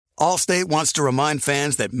Allstate wants to remind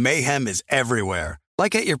fans that mayhem is everywhere,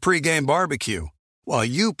 like at your pregame barbecue. While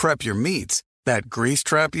you prep your meats, that grease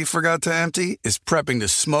trap you forgot to empty is prepping to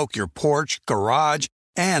smoke your porch, garage,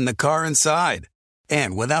 and the car inside.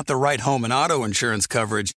 And without the right home and auto insurance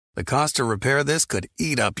coverage, the cost to repair this could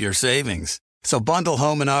eat up your savings. So bundle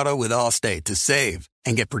home and auto with Allstate to save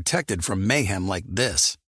and get protected from mayhem like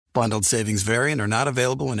this. Bundled savings vary and are not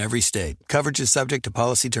available in every state. Coverage is subject to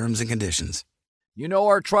policy terms and conditions. You know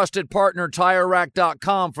our trusted partner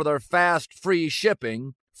TireRack.com for their fast, free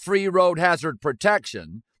shipping, free road hazard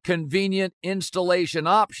protection, convenient installation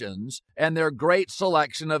options, and their great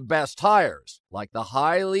selection of best tires, like the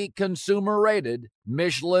highly consumer-rated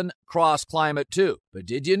Michelin Cross Climate 2. But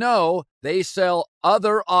did you know they sell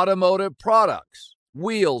other automotive products?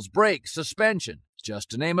 Wheels, brakes, suspension, just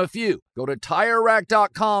to name a few. Go to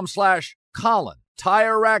TireRack.com/Colin.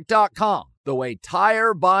 TireRack.com, the way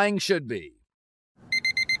tire buying should be.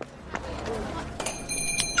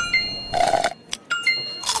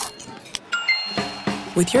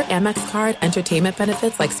 With your Amex card, entertainment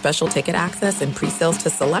benefits like special ticket access and pre-sales to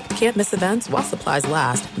select campus events while supplies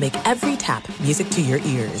last make every tap music to your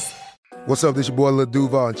ears. What's up, this your boy Lil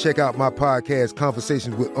Duval, and check out my podcast,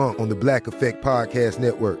 Conversations with Unc, on the Black Effect Podcast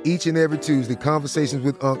Network. Each and every Tuesday, Conversations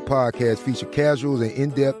with Unc podcast feature casual and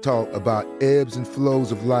in-depth talk about ebbs and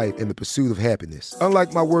flows of life and the pursuit of happiness.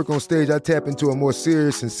 Unlike my work on stage, I tap into a more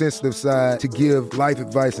serious and sensitive side to give life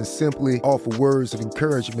advice and simply offer words of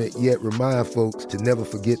encouragement, yet remind folks to never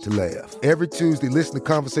forget to laugh. Every Tuesday, listen to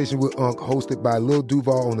Conversations with Unc, hosted by Lil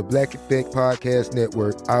Duval on the Black Effect Podcast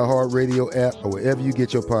Network, iHeartRadio app, or wherever you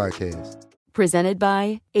get your podcasts. Presented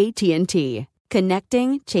by AT&T.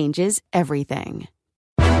 Connecting changes everything.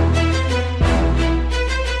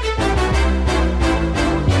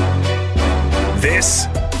 This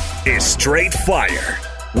is Straight Fire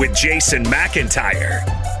with Jason McIntyre.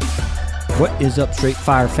 What is up, Straight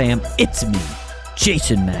Fire fam? It's me,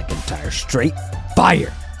 Jason McIntyre. Straight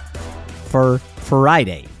Fire. For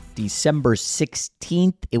Friday, December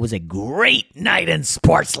 16th, it was a great night in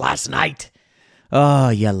sports last night. Oh,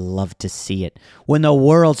 you love to see it. When the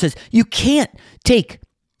world says, you can't take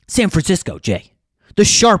San Francisco, Jay. The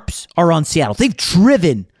Sharps are on Seattle. They've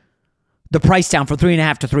driven the price down from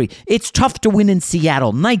 3.5 to 3. It's tough to win in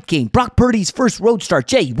Seattle. Night game. Brock Purdy's first road start.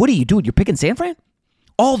 Jay, what are you doing? You're picking San Fran?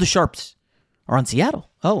 All the Sharps are on Seattle.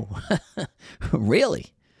 Oh, really?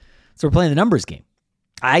 So we're playing the numbers game.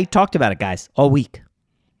 I talked about it, guys, all week.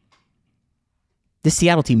 This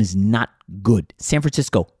Seattle team is not good. San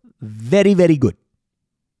Francisco, very, very good.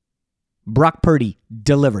 Brock Purdy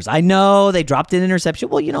delivers. I know they dropped an interception.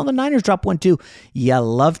 Well, you know, the Niners dropped one too. You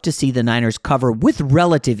love to see the Niners cover with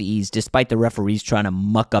relative ease, despite the referees trying to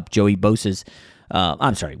muck up Joey Bosa's.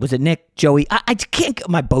 I'm sorry, was it Nick? Joey? I can't get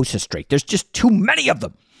my Bosa straight. There's just too many of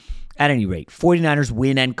them. At any rate, 49ers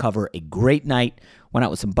win and cover. A great night. Went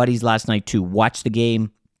out with some buddies last night to watch the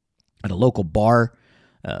game at a local bar.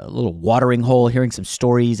 A little watering hole, hearing some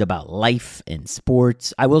stories about life and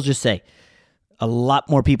sports. I will just say, a lot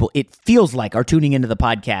more people, it feels like, are tuning into the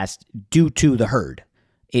podcast due to the herd.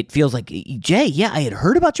 It feels like, Jay, yeah, I had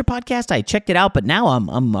heard about your podcast. I checked it out, but now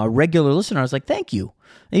I'm a regular listener. I was like, thank you.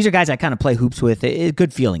 These are guys I kind of play hoops with. A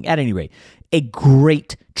good feeling. At any rate, a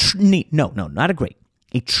great, not a great,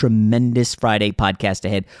 a tremendous Friday podcast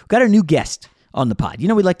ahead. We've got a new guest on the pod. You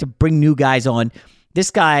know, we like to bring new guys on. This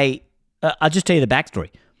guy, I'll just tell you the backstory.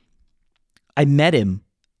 I met him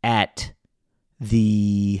at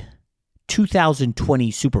the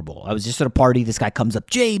 2020 Super Bowl. I was just at a party. This guy comes up,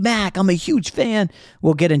 Jay Mac, I'm a huge fan.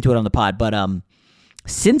 We'll get into it on the pod. But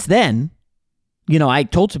since then, you know, I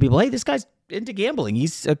told some people, hey, this guy's into gambling.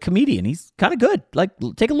 He's a comedian. He's kind of good. Like,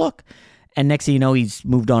 take a look. And next thing you know, he's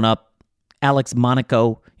moved on up. Alex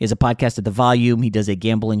Monaco is a podcast at The Volume. He does a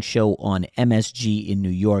gambling show on MSG in New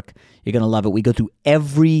York. You're going to love it. We go through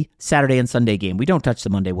every Saturday and Sunday game. We don't touch the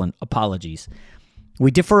Monday one. Apologies.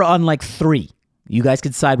 We differ on like 3. You guys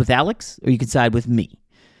can side with Alex or you can side with me.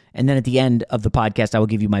 And then at the end of the podcast, I will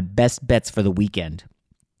give you my best bets for the weekend.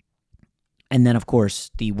 And then, of course,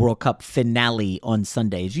 the World Cup finale on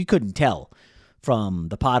Sunday. As you couldn't tell from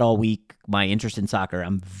the pod all week, my interest in soccer,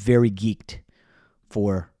 I'm very geeked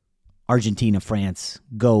for Argentina, France.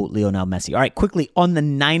 Go Lionel Messi. All right, quickly on the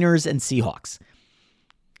Niners and Seahawks.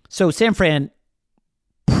 So San Fran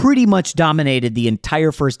pretty much dominated the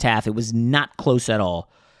entire first half. It was not close at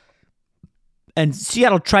all. And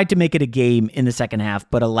Seattle tried to make it a game in the second half,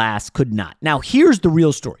 but alas, could not. Now, here's the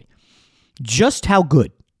real story. Just how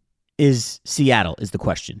good is Seattle is the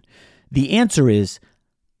question. The answer is,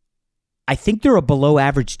 I think they're a below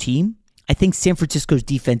average team. I think San Francisco's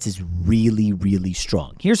defense is really, really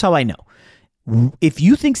strong. Here's how I know. If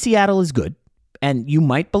you think Seattle is good, and you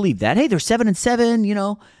might believe that, hey, they're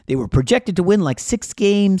 7-7, they were projected to win like 6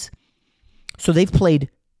 games. So they've played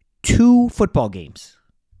 2 football games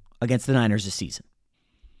against the Niners this season.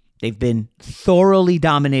 They've been thoroughly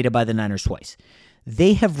dominated by the Niners twice.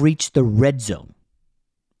 They have reached the red zone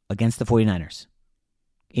against the 49ers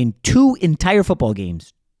in 2 entire football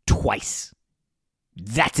games twice.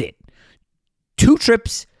 That's it. 2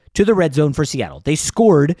 trips to the red zone for Seattle. They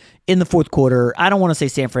scored in the fourth quarter. I don't want to say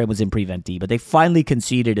San Fran was in prevent D, but they finally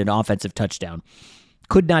conceded an offensive touchdown.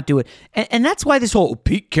 Could not do it. And that's why this whole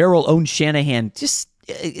Pete Carroll owns Shanahan, just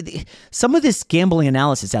some of this gambling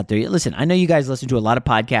analysis out there. Listen, I know you guys listen to a lot of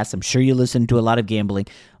podcasts. I'm sure you listen to a lot of gambling.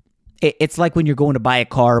 It's like when you're going to buy a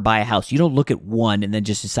car or buy a house. You don't look at one and then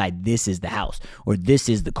just decide this is the house or this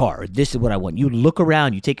is the car or this is what I want. You look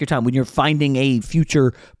around. You take your time. When you're finding a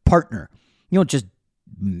future partner, you don't just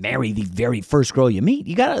marry the very first girl you meet.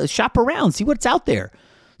 You got to shop around, see what's out there.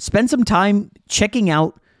 Spend some time checking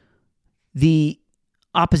out the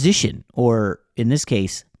opposition, or in this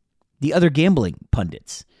case, the other gambling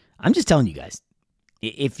pundits. I'm just telling you guys,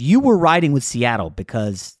 if you were riding with Seattle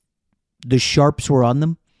because the sharps were on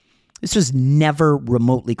them, this was never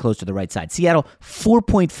remotely close to the right side. Seattle,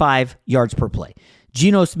 4.5 yards per play.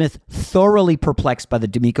 Geno Smith thoroughly perplexed by the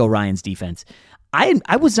DeMeco Ryans defense.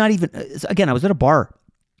 I was not even, again, I was at a bar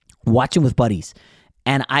watching with buddies,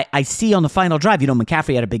 and I see on the final drive,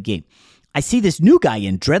 McCaffrey had a big game. I see this new guy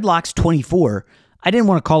in Dreadlocks 24. I didn't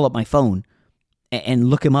want to call up my phone and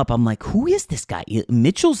look him up. I'm like, who is this guy?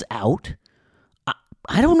 Mitchell's out.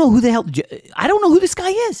 I don't know who the hell, I don't know who this guy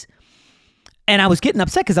is. And I was getting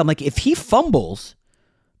upset because I'm like, if he fumbles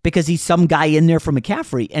because he's some guy in there for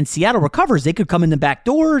McCaffrey and Seattle recovers, they could come in the back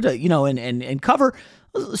door to, and cover,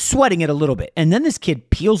 sweating it a little bit. And then this kid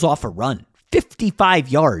peels off a run, 55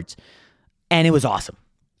 yards, and it was awesome.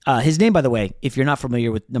 His name, by the way, if you're not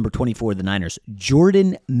familiar with number 24 of the Niners,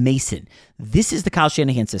 Jordan Mason. This is the Kyle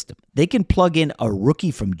Shanahan system. They can plug in a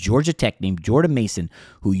rookie from Georgia Tech named Jordan Mason,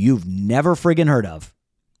 who you've never friggin' heard of,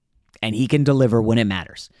 and he can deliver when it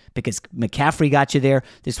matters. Because McCaffrey got you there.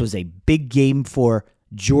 This was a big game for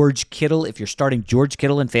George Kittle. If you're starting George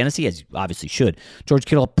Kittle in fantasy, as you obviously should, George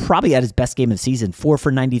Kittle probably had his best game of the season, 4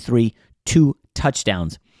 for 93, 2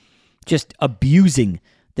 touchdowns. Just abusing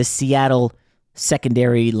the Seattle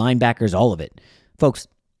secondary, linebackers, all of it. Folks,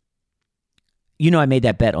 I made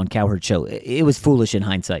that bet on Cowherd Show. It was foolish in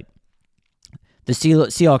hindsight. The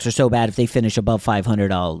Seahawks are so bad, if they finish above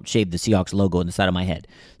 500, I'll shave the Seahawks logo on the side of my head.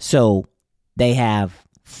 So they have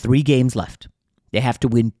 3 games left. They have to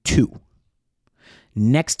win 2.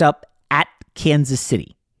 Next up, at Kansas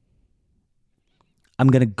City. I'm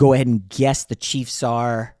going to go ahead and guess the Chiefs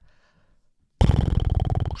are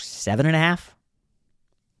 7.5?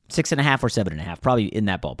 6.5 or 7.5, probably in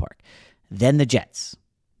that ballpark. Then the Jets.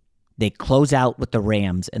 They close out with the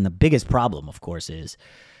Rams, and the biggest problem, of course, is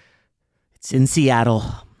it's in Seattle,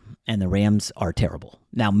 and the Rams are terrible.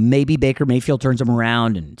 Now, maybe Baker Mayfield turns them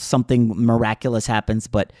around and something miraculous happens,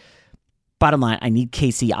 but bottom line, I need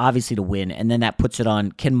KC obviously to win, and then that puts it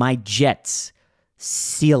on, can my Jets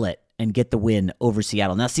seal it and get the win over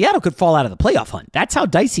Seattle? Now, Seattle could fall out of the playoff hunt. That's how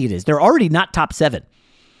dicey it is. They're already not top 7.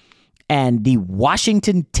 And the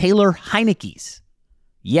Washington Taylor Heinekes,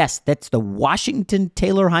 yes, that's the Washington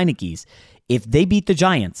Taylor Heinekes. If they beat the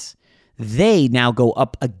Giants, they now go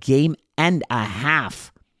up a game and a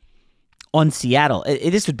half on Seattle.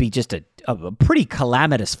 This would be just a pretty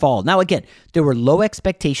calamitous fall. Now, again, there were low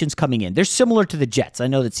expectations coming in. They're similar to the Jets. I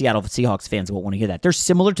know that Seattle Seahawks fans won't want to hear that. They're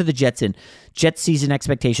similar to the Jets in Jets season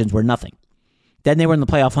expectations were nothing. Then they were in the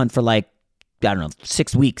playoff hunt for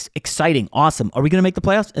 6 weeks. Exciting. Awesome. Are we going to make the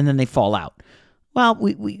playoffs? And then they fall out. Well,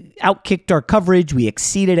 we outkicked our coverage. We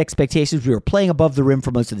exceeded expectations. We were playing above the rim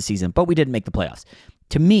for most of the season, but we didn't make the playoffs.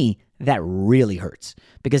 To me, that really hurts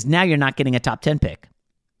because now you're not getting a top 10 pick,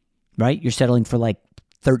 right? You're settling for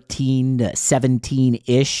 13 to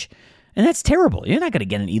 17-ish, and that's terrible. You're not going to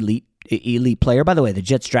get an elite player. By the way, the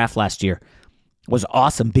Jets draft last year was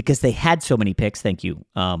awesome because they had so many picks. Thank you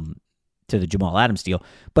to the Jamal Adams deal.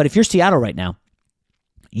 But if you're Seattle right now,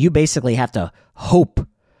 you basically have to hope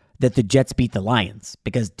that the Jets beat the Lions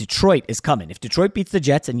because Detroit is coming. If Detroit beats the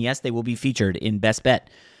Jets, and yes, they will be featured in Best Bet,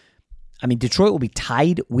 Detroit will be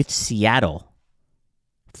tied with Seattle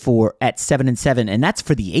at 7-7, and that's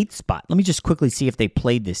for the 8th spot. Let me just quickly see if they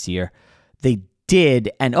played this year. They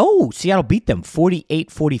did, and Seattle beat them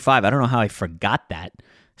 48-45. I don't know how I forgot that.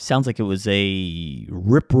 Sounds like it was a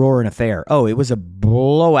rip-roaring affair. It was a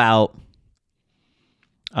blowout.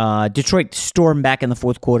 Detroit stormed back in the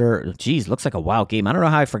fourth quarter. Geez, looks like a wild game. I don't know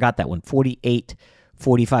how I forgot that one. 48-45.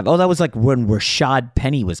 45. Oh, that was like when Rashad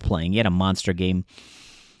Penny was playing. He had a monster game.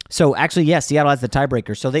 So actually, yes, Seattle has the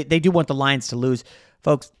tiebreaker. So they do want the Lions to lose.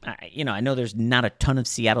 Folks, I know there's not a ton of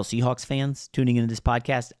Seattle Seahawks fans tuning into this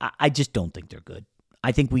podcast. I just don't think they're good.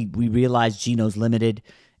 I think we realize Geno's limited,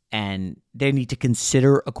 and they need to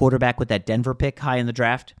consider a quarterback with that Denver pick high in the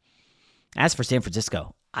draft. As for San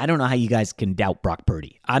Francisco, I don't know how you guys can doubt Brock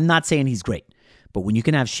Purdy. I'm not saying he's great, but when you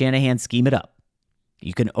can have Shanahan scheme it up,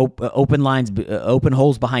 you can open lines, open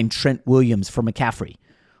holes behind Trent Williams for McCaffrey,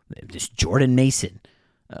 this Jordan Mason,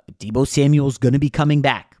 Deebo Samuel's going to be coming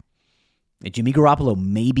back. Jimmy Garoppolo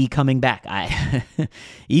may be coming back.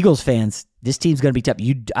 Eagles fans, this team's going to be tough.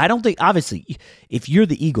 I don't think, obviously, if you're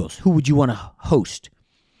the Eagles, who would you want to host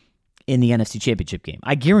in the NFC Championship game?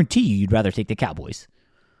 I guarantee you'd rather take the Cowboys.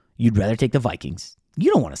 You'd rather take the Vikings.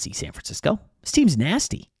 You don't want to see San Francisco. This team's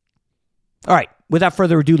nasty. All right, without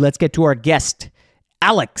further ado, let's get to our guest,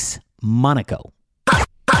 Alex Monaco.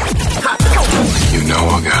 You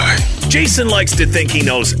know a guy. Jason likes to think he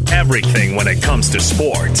knows everything when it comes to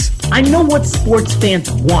sports. I know what sports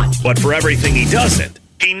fans want. But for everything he doesn't,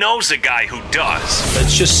 he knows a guy who does.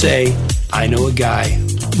 Let's just say I know a guy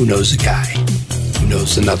who knows a guy who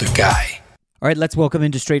knows another guy. All right, let's welcome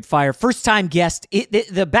into Straight Fire. First-time guest.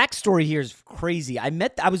 The backstory here is crazy. I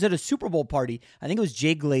was at a Super Bowl party. I think it was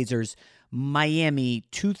Jay Glazer's Miami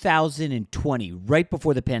 2020, right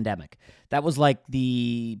before the pandemic. That was like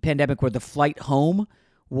the pandemic where the flight home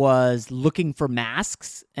was looking for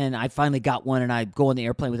masks, and I finally got one, and I go on the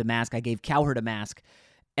airplane with a mask. I gave Cowherd a mask,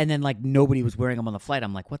 and then like nobody was wearing them on the flight.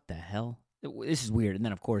 I'm like, what the hell? This is weird. And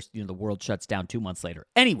then, of course, the world shuts down 2 months later.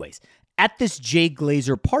 Anyways, at this Jay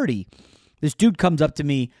Glazer party, this dude comes up to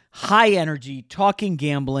me, high energy, talking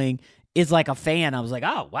gambling, is like a fan. I was like,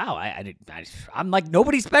 oh, wow. I'm like,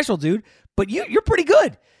 nobody special, dude, but you're pretty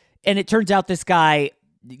good. And it turns out this guy,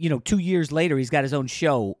 2 years later, he's got his own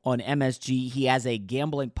show on MSG. He has a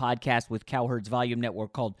gambling podcast with Cowherd's Volume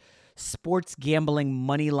Network called Sports Gambling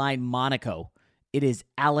Moneyline Monaco. It is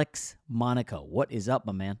Alex Monaco. What is up,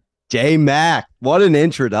 my man? J-Mac, what an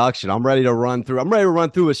introduction. I'm ready to run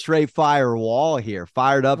through a straight fire wall here.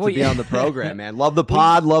 Fired up to be on the program, man. Love the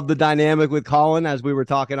pod, love the dynamic with Colin as we were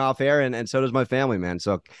talking off air, and so does my family, man.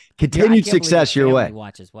 So continued success your way.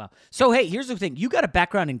 Watch as well. So, hey, here's the thing. You got a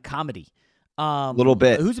background in comedy. A little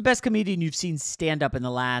bit. Who's the best comedian you've seen stand up in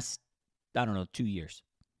the last, 2 years?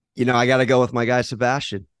 I got to go with my guy,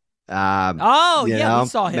 Sebastian. We saw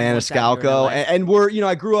him. Maniscalco. And we're,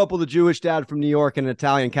 I grew up with a Jewish dad from New York and an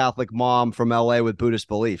Italian Catholic mom from LA with Buddhist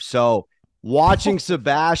beliefs. So watching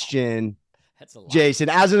Sebastian, Jason,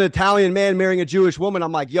 as an Italian man marrying a Jewish woman,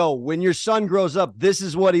 I'm like, yo, when your son grows up, this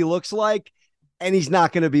is what he looks like. And he's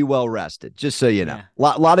not going to be well rested, just so you know.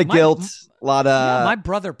 Yeah. Lot of guilt, my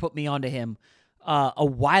brother put me onto him a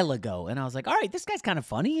while ago, and I was like, all right, this guy's kind of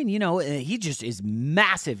funny. And, he just is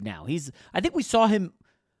massive now. I think we saw him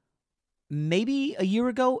maybe a year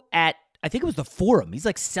ago at, I think it was the Forum. He's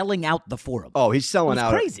like selling out the Forum. Oh, he's selling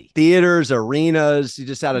out crazy theaters, arenas. He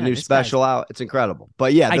just had a new special out. It's incredible.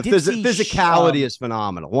 But yeah, the physicality is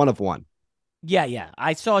phenomenal. One of one. Yeah.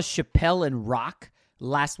 I saw Chappelle and Rock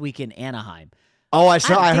last week in Anaheim. Oh, I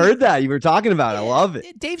heard that. You were talking about it. I love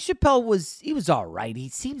it. Dave Chappelle was all right. He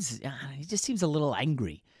just seems a little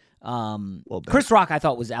angry. Chris Rock, I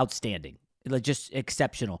thought, was outstanding. Like, just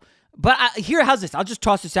exceptional. But how's this? I'll just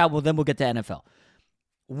toss this out. Well, then we'll get to NFL.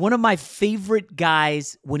 One of my favorite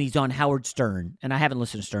guys when he's on Howard Stern, and I haven't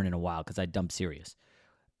listened to Stern in a while because I dumped Sirius,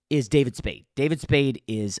 is David Spade. David Spade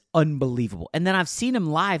is unbelievable. And then I've seen him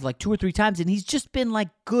live like 2 or 3 times, and he's just been like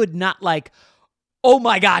good, not like, oh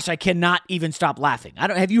my gosh, I cannot even stop laughing.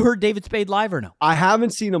 Have you heard David Spade live or no? I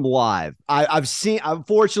haven't seen him live. I'm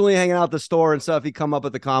fortunately hanging out at the store and stuff. He come up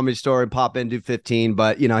at the Comedy Store and pop in, do 15,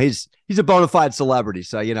 but he's a bona fide celebrity.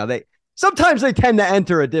 So, sometimes they tend to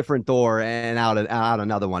enter a different door and out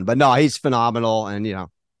another one, but no, he's phenomenal. And,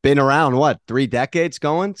 been around 3 decades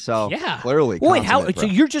going. So yeah, clearly. Wait, so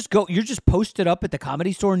you're just posted up at the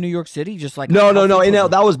Comedy Store in New York City? Just like, no.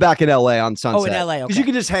 That was back in LA on Sunset. Oh, in LA. Okay. Cause you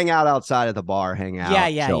could just hang out outside at the bar, hang out.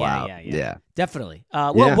 Yeah. Definitely.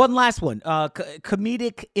 One last one,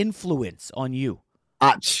 comedic influence on you.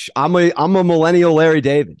 I'm a millennial Larry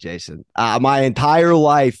David, Jason. My entire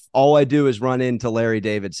life, all I do is run into Larry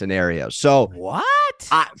David scenarios. So what?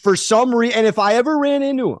 For some reason, and if I ever ran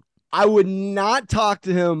into him, I would not talk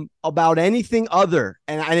to him about anything other.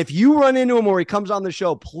 And if you run into him or he comes on the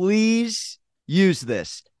show, please use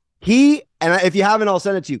this. If you haven't, I'll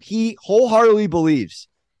send it to you. He wholeheartedly believes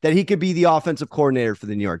that he could be the offensive coordinator for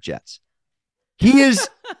the New York Jets. He is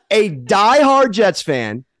a diehard Jets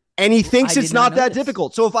fan. And he thinks it's not that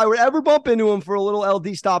difficult. So if I were ever bump into him for a little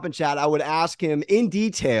LD stop and chat, I would ask him in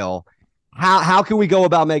detail, how can we go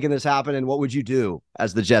about making this happen? And what would you do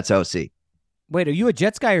as the Jets OC? Wait, are you a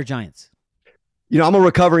Jets guy or Giants? I'm a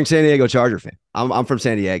recovering San Diego Charger fan. I'm from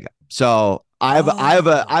San Diego. So I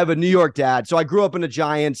have a New York dad. So I grew up in a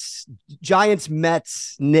Giants,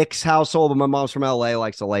 Mets, Knicks household, but my mom's from LA,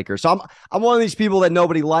 likes the Lakers. So I'm one of these people that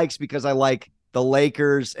nobody likes because I like the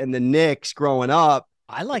Lakers and the Knicks growing up.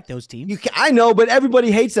 I like those teams. I know, but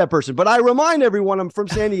everybody hates that person. But I remind everyone I'm from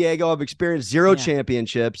San Diego. I've experienced zero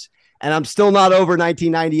championships, and I'm still not over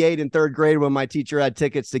 1998 in third grade when my teacher had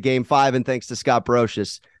tickets to Game 5, and thanks to Scott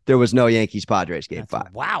Brocious, there was no Yankees-Padres Game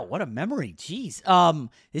 5. Wow, what a memory. Jeez.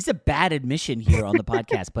 This is a bad admission here on the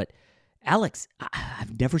podcast, but Alex,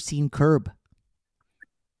 I've never seen Curb.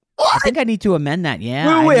 What? I think I need to amend that.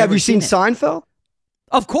 Yeah. Wait, have you seen Seinfeld?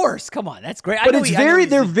 Of course. Come on. That's great. But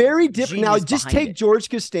they're very different. Now, just take George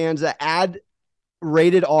Costanza, add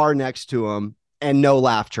rated R next to him, and no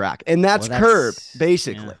laugh track. And that's Curb,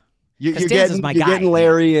 basically. Yeah. You're getting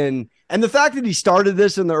Larry and the fact that he started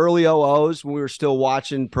this in the early 00s when we were still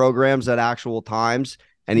watching programs at actual times,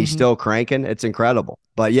 and he's still cranking. It's incredible.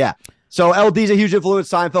 But yeah. So LD's a huge influence.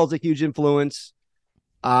 Seinfeld's a huge influence.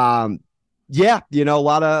 Yeah, a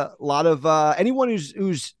lot of anyone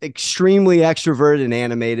who's extremely extroverted and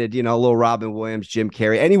animated, a little Robin Williams, Jim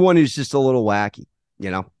Carrey, anyone who's just a little wacky,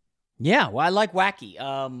 Yeah, well, I like wacky.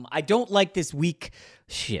 I don't like this week.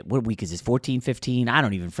 Shit, what week is this? 14, 15? I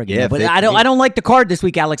don't even forget. Yeah, but 15. I don't like the card this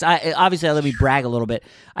week, Alex. Obviously, let me brag a little bit.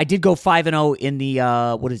 I did go 5-0 in the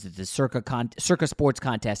the Circa Sports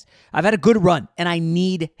Contest. I've had a good run, and I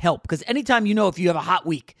need help because anytime if you have a hot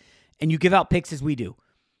week and you give out picks as we do,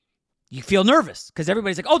 you feel nervous because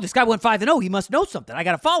everybody's like, oh, this guy went 5-0. He must know something. I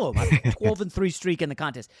got to follow him. I have a 12-3 streak in the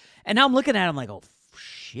contest. And now I'm looking at him like, oh,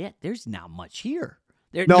 shit, there's not much here.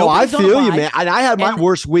 No, I feel you, man. And I had my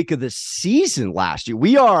worst week of the season last year.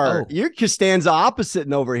 You're Costanza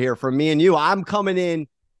opposite over here from me and you. I'm coming in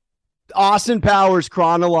Austin Powers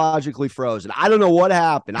chronologically frozen. I don't know what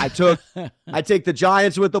happened. I take the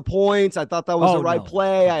Giants with the points. I thought that was the right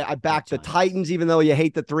play. I backed the Titans, even though you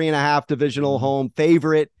hate the 3.5 divisional home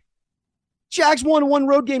favorite. Jags won one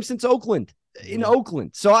road game since Oakland.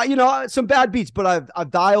 So some bad beats, but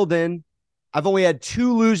I've dialed in. I've only had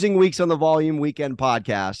 2 losing weeks on the Volume Weekend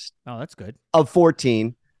podcast. Oh, that's good. Of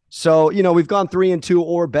 14. So, we've gone 3-2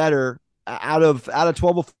 or better out of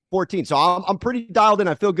 12 of 14. So I'm pretty dialed in.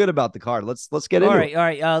 I feel good about the card. Let's get into it. All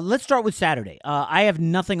right. Let's start with Saturday. I have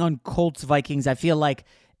nothing on Colts Vikings. I feel like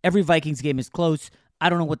every Vikings game is close. I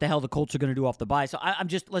don't know what the hell the Colts are going to do off the bye. So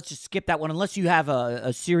let's just skip that one unless you have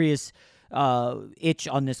a serious itch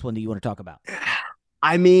on this one that you want to talk about.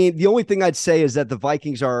 I mean, the only thing I'd say is that the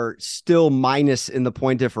Vikings are still minus in the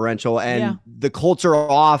point differential, and the Colts are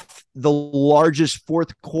off the largest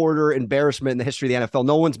fourth quarter embarrassment in the history of the NFL.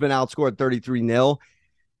 No one's been outscored 33-0.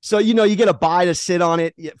 So, you get a bye to sit on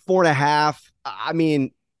it, 4.5. I mean,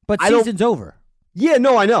 but season's over. Yeah,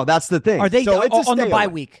 no, I know. That's the thing. Are they on the bye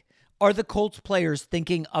week? Are the Colts players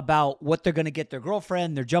thinking about what they're going to get their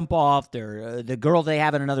girlfriend, their jump off, the girl they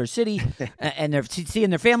have in another city, and they're seeing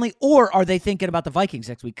their family, or are they thinking about the Vikings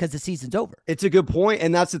next week because the season's over? It's a good point,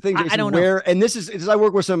 and that's the thing. Jason, I don't know. And this is as I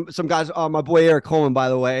work with some guys. My boy Eric Coleman, by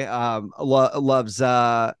the way,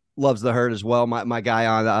 loves the Herd as well. My guy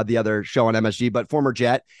on the other show on MSG, but former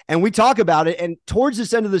Jet. And we talk about it. And towards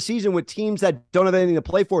this end of the season with teams that don't have anything to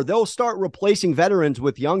play for, they'll start replacing veterans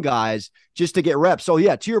with young guys just to get reps. So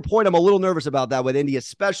yeah, to your point, I'm a little nervous about that with Indy,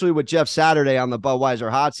 especially with Jeff Saturday on the Budweiser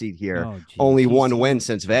hot seat here. Only one win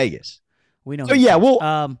since Vegas. We know. So yeah,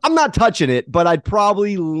 I'm not touching it, but I'd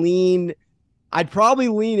probably lean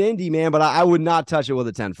Indy, man, but I would not touch it with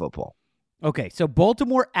a 10-foot pole. Okay, so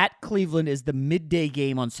Baltimore at Cleveland is the midday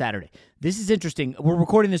game on Saturday. This is interesting. We're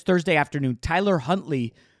recording this Thursday afternoon. Tyler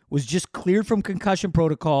Huntley was just cleared from concussion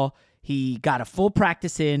protocol. He got a full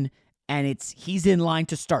practice in, and he's in line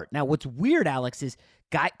to start. Now, what's weird, Alex, is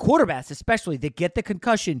quarterbacks, especially, that get the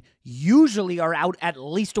concussion, usually are out at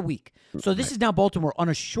least a week. So this is now Baltimore on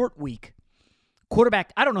a short week.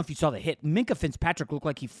 Quarterback, I don't know if you saw the hit. Minkah Fitzpatrick looked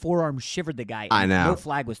like he forearm shivered the guy. I know. No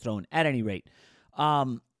flag was thrown, at any rate.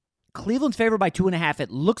 Cleveland's favored by 2.5.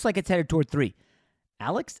 It looks like it's headed toward 3.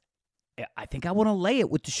 Alex, I think I want to lay it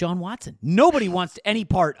with Deshaun Watson. Nobody wants any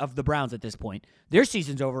part of the Browns at this point. Their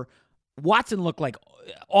season's over. Watson looked like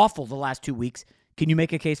awful the last 2 weeks. Can you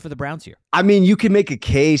make a case for the Browns here? I mean, you can make a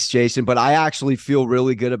case, Jason, but I actually feel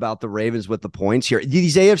really good about the Ravens with the points here.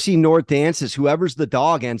 These AFC North dances, whoever's the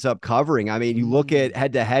dog ends up covering. I mean, you look at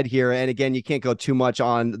head-to-head here, and again, you can't go too much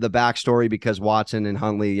on the backstory because Watson and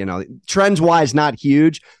Huntley, trends-wise, not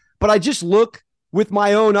huge. But I just look with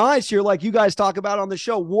my own eyes here, like you guys talk about on the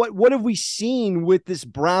show, what have we seen with this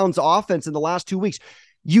Browns offense in the last 2 weeks?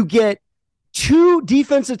 You get 2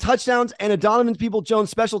 defensive touchdowns and a Donovan Peoples-Jones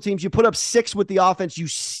special teams. You put up 6 with the offense. You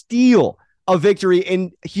steal a victory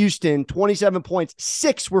in Houston, 27 points.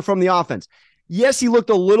 6 were from the offense. Yes, he looked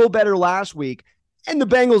a little better last week, and the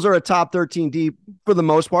Bengals are a top 13 deep for the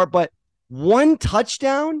most part, but 1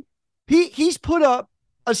 touchdown, he's put up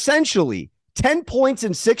essentially 10 points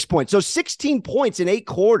and 6 points. So 16 points in 8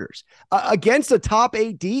 quarters against a top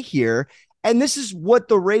AD here. And this is what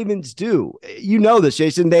the Ravens do. You know this,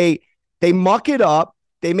 Jason. They muck it up.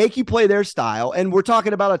 They make you play their style. And we're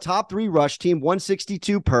talking about a top 3 rush team,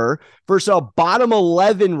 162 per, versus a bottom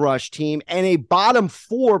 11 rush team and a bottom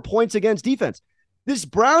 4 points against defense. This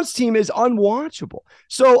Browns team is unwatchable.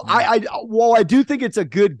 So while I do think it's a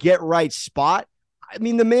good get right spot, I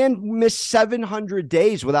mean, the man missed 700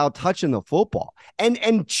 days without touching the football.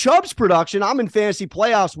 And Chubb's production, I'm in fantasy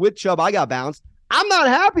playoffs with Chubb. I got bounced. I'm not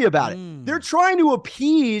happy about it. They're trying to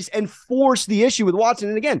appease and force the issue with Watson.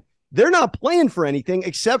 And again, they're not playing for anything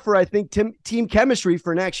except for, I think, team chemistry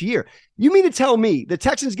for next year. You mean to tell me the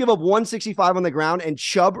Texans give up 165 on the ground and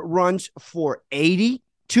Chubb runs for 80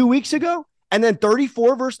 2 weeks ago and then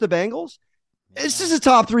 34 versus the Bengals? This is a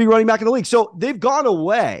top 3 running back in the league. So they've gone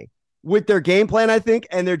away with their game plan, I think,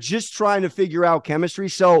 and they're just trying to figure out chemistry.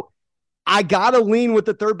 So I got to lean with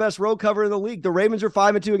the 3rd best road cover in the league. The Ravens are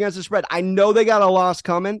 5-2 against the spread. I know they got a loss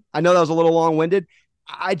coming. I know that was a little long-winded.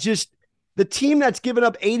 The team that's given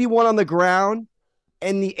up 81 on the ground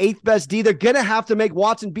and the 8th best D, they're going to have to make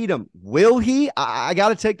Watson beat them. Will he? I got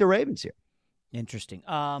to take the Ravens here. Interesting.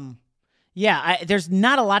 There's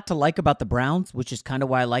not a lot to like about the Browns, which is kind of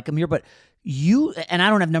why I like them here. But and I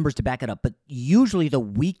don't have numbers to back it up, but usually the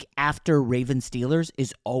week after Ravens-Steelers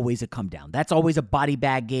is always a come down. That's always a body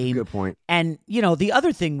bag game. Good point. And, the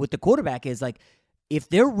other thing with the quarterback is, like, if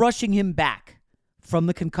they're rushing him back from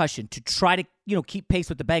the concussion to try to, keep pace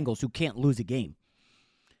with the Bengals, who can't lose a game,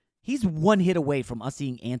 he's 1 hit away from us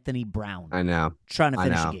seeing Anthony Brown. I know. Trying to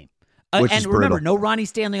finish a game. And remember, no Ronnie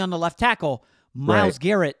Stanley on the left tackle. Myles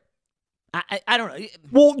Garrett. I don't know.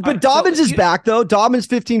 Well, but Dobbins is back, though. Dobbins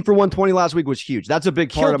 15 for 120 last week was huge. That's a big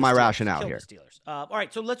part of my rationale here. All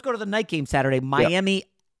right, so let's go to the night game Saturday. Miami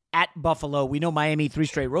at Buffalo. We know Miami 3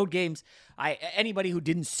 straight road games. Anybody who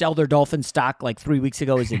didn't sell their Dolphin stock like 3 weeks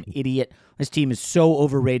ago is an idiot. This team is so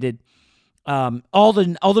overrated. All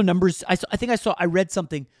the numbers. I read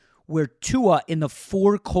something where Tua in the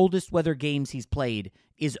 4 coldest weather games he's played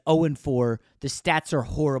is 0-4. The stats are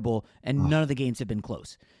horrible, and none of the games have been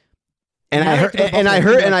close. And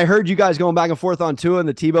I heard you guys going back and forth on Tua and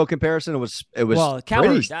the Tebow comparison. It was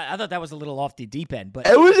Coward. I thought that was a little off the deep end, but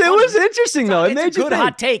it was interesting though. It's a good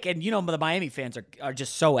hot take, and the Miami fans are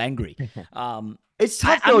just so angry. It's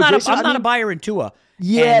tough. I'm not a buyer in Tua.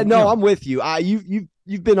 Yeah, I'm with you.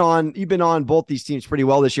 You've been on both these teams pretty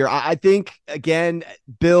well this year. I think again,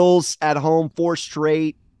 Bills at home 4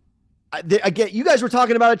 straight. Again, you guys were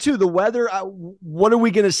talking about it too. The weather. What are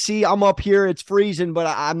we going to see? I'm up here. It's freezing, but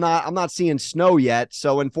I'm not seeing snow yet.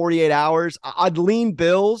 So in 48 hours, I'd lean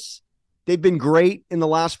Bills. They've been great in the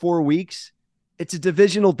last 4 weeks. It's a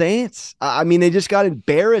divisional dance. I mean, they just got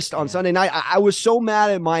embarrassed on Sunday night. I was so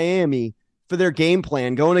mad at Miami for their game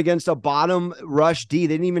plan going against a bottom rush D.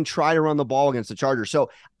 They didn't even try to run the ball against the Chargers. So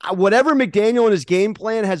whatever McDaniel and his game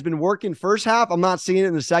plan has been working first half, I'm not seeing it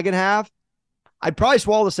in the second half. I'd probably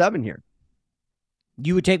swallow the 7 here.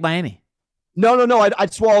 You would take Miami? No.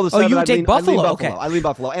 I'd swallow the 7. You would take Buffalo? Okay. I lean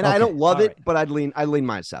Buffalo. And I don't love it, but I'd lean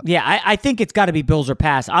 -7. Yeah, I think it's got to be Bills or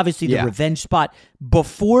pass. Obviously, the revenge spot.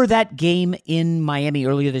 Before that game in Miami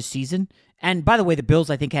earlier this season, and by the way, the Bills,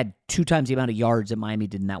 I think, had 2 times the amount of yards that Miami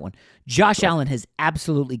did in that one. Josh Allen has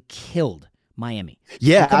absolutely killed Miami.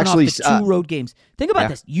 Yeah, actually. Off the 2 road games. Think about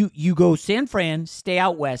this. You go San Fran, stay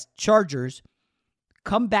out west, Chargers,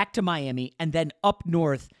 come back to Miami, and then up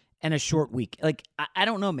north and a short week. Like, I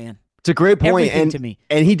don't know, man. It's a great point. Everything to me.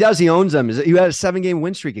 And he owns them. You had a 7-game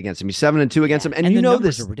win streak against him. He's 7-2 against him. And the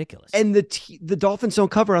this are ridiculous. And the Dolphins don't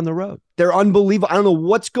cover on the road. They're unbelievable. I don't know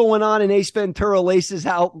what's going on in Ace Ventura Lace's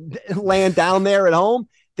land down there at home.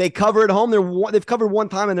 They cover at home. They've covered 1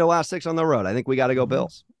 time in their last 6 on the road. I think we got to go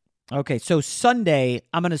Bills. Okay, so Sunday,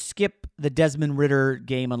 I'm going to skip the Desmond Ridder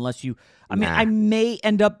game unless you... I may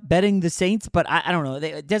end up betting the Saints, but I don't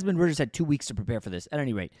know. Desmond Ridder's had 2 weeks to prepare for this. At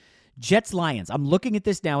any rate, Jets-Lions. I'm looking at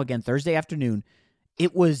this now again, Thursday afternoon.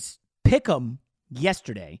 It was Pick'em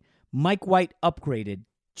yesterday. Mike White upgraded.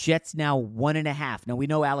 Jets now 1.5. Now, we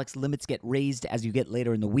know Alex limits get raised as you get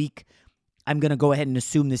later in the week. I'm going to go ahead and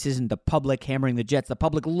assume this isn't the public hammering the Jets. The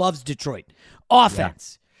public loves Detroit.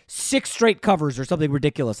 Offense. 6 straight covers or something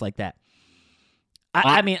ridiculous like that.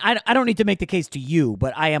 I mean, I don't need to make the case to you,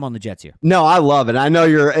 but I am on the Jets here. No, I love it. I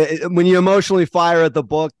know when you emotionally fire at the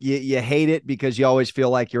book, you hate it because you always feel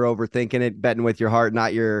like you're overthinking it, betting with your heart,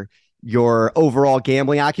 not your overall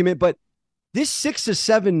gambling acumen. But this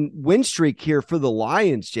 6-7 win streak here for the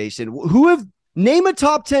Lions, Jason, name a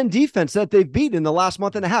top 10 defense that they've beaten in the last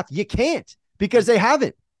month and a half. You can't, because they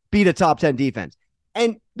haven't beat a top 10 defense.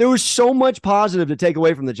 And there was so much positive to take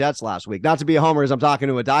away from the Jets last week. Not to be a homer as I'm talking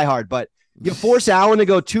to a diehard, but you force Allen to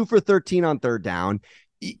go 2 for 13 on third down.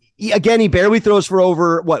 Again, he barely throws for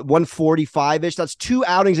over 145-ish. That's 2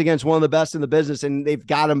 outings against one of the best in the business, and they've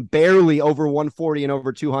got him barely over 140 and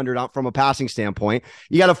over 200 from a passing standpoint.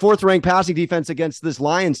 You got a 4th-ranked passing defense against this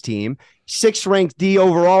Lions team, 6th-ranked D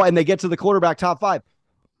overall, and they get to the quarterback top 5.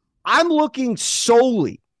 I'm looking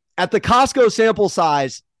solely at the Costco sample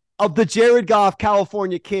size of the Jared Goff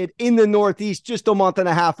California kid in the Northeast just a month and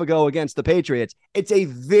a half ago against the Patriots. It's a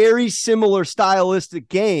very similar stylistic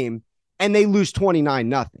game, and they lose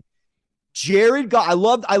 29-0. Jared Goff,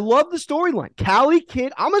 I love the storyline. Cali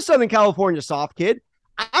kid, I'm a Southern California soft kid.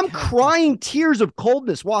 I'm crying tears of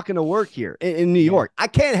coldness walking to work here in New York. I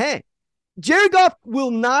can't hang. Jared Goff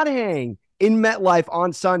will not hang in MetLife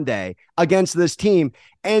on Sunday against this team.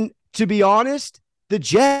 And to be honest, the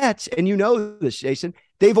Jets, and you know this, Jason,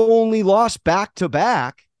 they've only lost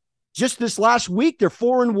back-to-back. Just this last week, they're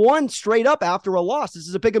 4-1 straight up after a loss. This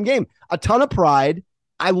is a pick'em game. A ton of pride.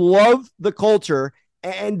 I love the culture,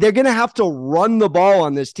 and they're going to have to run the ball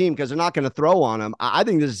on this team because they're not going to throw on them. I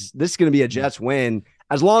think this is going to be a Jets win.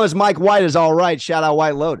 As long as Mike White is all right, shout out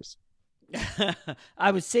White Lotus.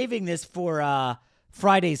 I was saving this for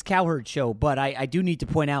Friday's Cowherd show, but I do need to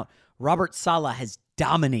point out Robert Saleh has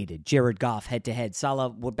dominated Jared Goff head-to-head.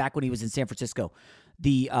 Saleh, back when he was in San Francisco,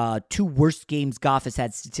 the 2 worst games Goff has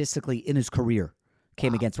had statistically in his career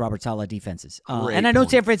came against Robert Saleh defenses. And I know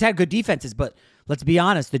San Francisco had good defenses, but let's be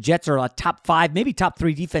honest, the Jets are a top 5, maybe top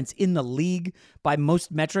 3 defense in the league by most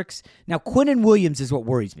metrics. Now, Quinnen Williams is what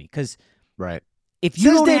worries me because if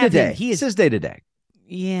you don't have him, he is day-to-day.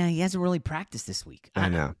 Yeah, he hasn't really practiced this week. I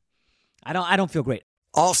know. I don't feel great.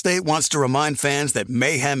 Allstate wants to remind fans that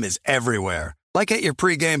mayhem is everywhere, like at your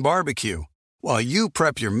pregame barbecue. While you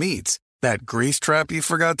prep your meats, that grease trap you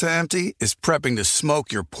forgot to empty is prepping to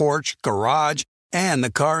smoke your porch, garage, and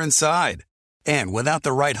the car inside. And without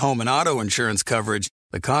the right home and auto insurance coverage,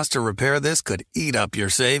 the cost to repair this could eat up your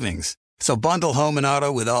savings. So bundle home and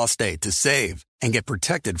auto with Allstate to save and get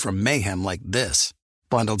protected from mayhem like this.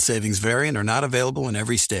 Bundled savings vary and are not available in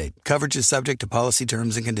every state. Coverage is subject to policy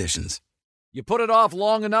terms and conditions. You put it off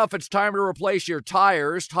long enough, it's time to replace your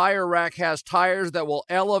tires. Tire Rack has tires that will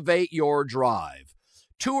elevate your drive.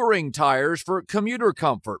 Touring tires for commuter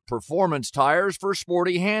comfort, performance tires for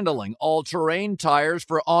sporty handling, all-terrain tires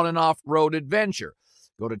for on- and off-road adventure.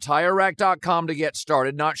 Go to TireRack.com to get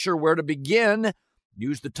started. Not sure where to begin?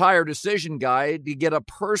 Use the Tire Decision Guide to get a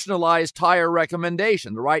personalized tire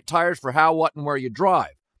recommendation, the right tires for how, what, and where you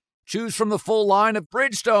drive. Choose from the full line of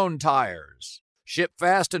Bridgestone tires. Ship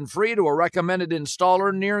fast and free to a recommended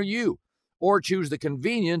installer near you. Or choose the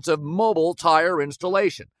convenience of mobile tire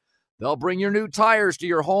installation. They'll bring your new tires to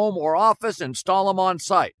your home or office, install them on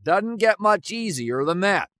site. Doesn't get much easier than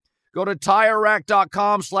that. Go to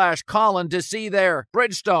TireRack.com/Colin to see their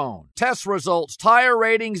Bridgestone test results, tire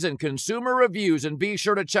ratings, and consumer reviews, and be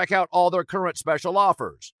sure to check out all their current special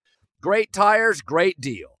offers. Great tires, great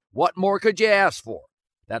deal. What more could you ask for?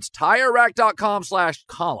 That's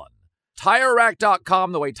TireRack.com/Colin.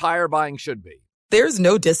 TireRack.com, the way tire buying should be. There's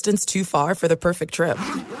no distance too far for the perfect trip.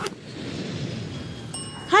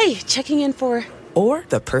 Hi, checking in for... Or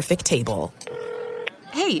the perfect table.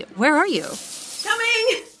 Hey, where are you?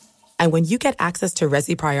 Coming! And when you get access to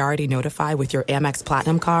Resi Priority Notify with your Amex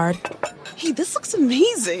Platinum card... Hey, this looks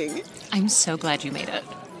amazing. I'm so glad you made it.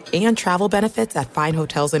 And travel benefits at fine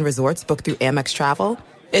hotels and resorts booked through Amex Travel,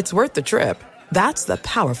 it's worth the trip. That's the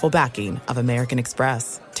powerful backing of American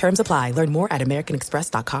Express. Terms apply. Learn more at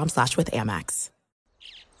americanexpress.com/withAmex.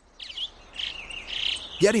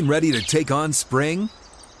 Getting ready to take on spring?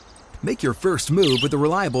 Make your first move with the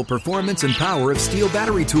reliable performance and power of Steel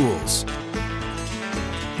battery tools.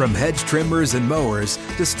 From hedge trimmers and mowers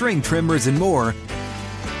to string trimmers and more,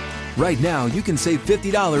 right now you can save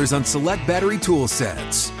 $50 on select battery tool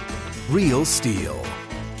sets. Real Steel.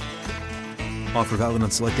 Offer valid on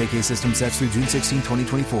select AK system sets through June 16,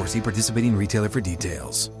 2024. See participating retailer for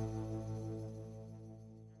details.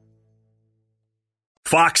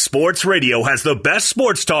 Fox Sports Radio has the best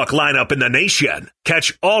sports talk lineup in the nation.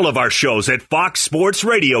 Catch all of our shows at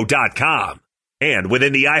foxsportsradio.com. And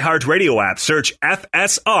within the iHeartRadio app, search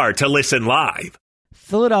FSR to listen live.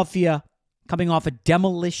 Philadelphia coming off a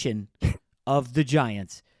demolition of the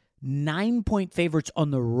Giants. 9-point favorites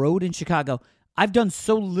on the road in Chicago. I've done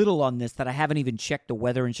so little on this that I haven't even checked the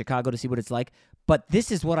weather in Chicago to see what it's like. But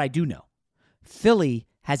this is what I do know. Philly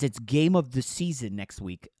has its game of the season next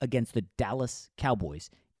week against the Dallas Cowboys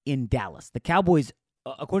in Dallas. The Cowboys,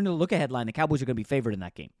 according to the look-ahead line, the Cowboys are going to be favored in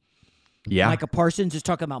that game. Yeah. Micah Parsons is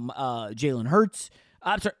talking about Jalen Hurts.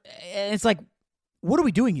 I'm sorry. It's like, what are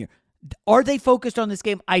we doing here? Are they focused on this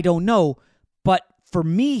game? I don't know. But for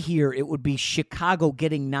me here, it would be Chicago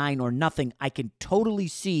getting 9 or nothing. I can totally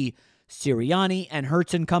see Sirianni and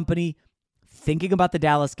Hurts and company thinking about the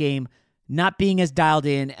Dallas game, not being as dialed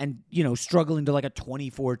in and, struggling to like a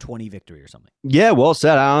 24-20 victory or something. Yeah, well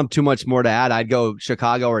said. I don't have too much more to add. I'd go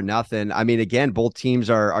Chicago or nothing. I mean, again, both teams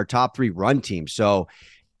are top 3 run teams. So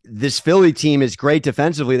this Philly team is great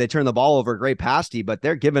defensively. They turn the ball over, great pass D, but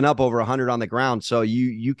they're giving up over 100 on the ground. So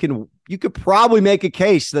you could probably make a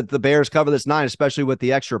case that the Bears cover this 9, especially with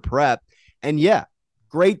the extra prep. And yeah,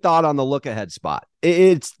 great thought on the look-ahead spot.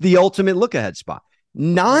 It's the ultimate look-ahead spot.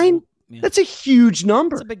 9? Yeah. That's a huge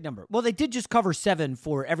number. It's a big number. Well, they did just cover 7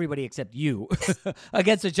 for everybody except you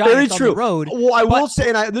against the Giants on the road. Well, I will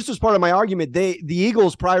say, and this was part of my argument, the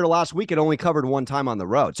Eagles prior to last week had only covered 1 time on the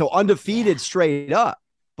road. So undefeated straight up.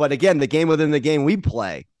 But again, the game within the game we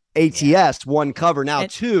play, ATS, 1 cover. Now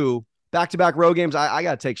 2 back-to-back road games. I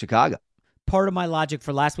got to take Chicago. Part of my logic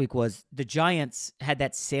for last week was the Giants had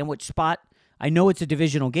that sandwich spot. I know it's a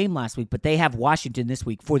divisional game last week, but they have Washington this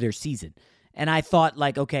week for their season. And I thought,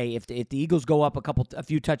 like, okay, if the Eagles go up a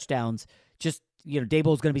few touchdowns, just,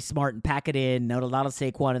 Daboll's going to be smart and pack it in, note a lot of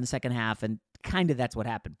Saquon in the second half, and kind of that's what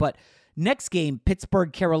happened. But next game,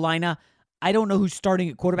 Pittsburgh, Carolina, I don't know who's starting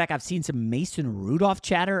at quarterback. I've seen some Mason Rudolph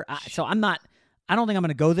chatter, so I don't think I'm going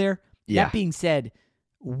to go there. Yeah. That being said,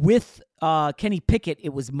 with Kenny Pickett,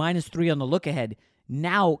 it was -3 on the look-ahead.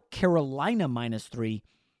 Now, Carolina -3.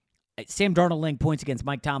 Sam Darnold laying points against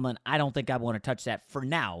Mike Tomlin. I don't think I want to touch that for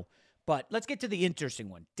now. But let's get to the interesting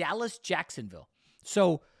one. Dallas, Jacksonville.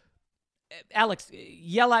 So, Alex,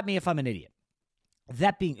 yell at me if I'm an idiot.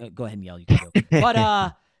 That being, go ahead and yell. You can go.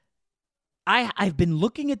 But I've been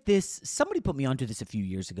looking at this. Somebody put me onto this a few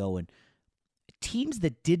years ago, and teams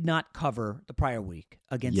that did not cover the prior week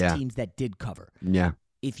against teams that did cover. Yeah.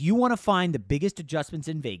 If you want to find the biggest adjustments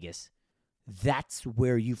in Vegas, that's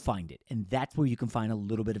where you find it, and that's where you can find a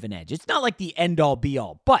little bit of an edge. It's not like the end-all,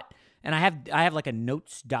 be-all, but, and I have like a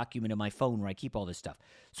notes document in my phone where I keep all this stuff.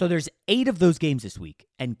 So there's 8 of those games this week,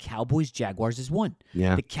 and Cowboys-Jaguars is 1.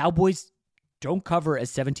 Yeah. The Cowboys don't cover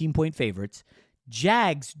as 17-point favorites.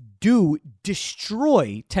 Jags do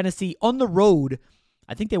destroy Tennessee on the road.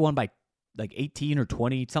 I think they won by like 18 or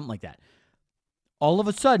 20, something like that. All of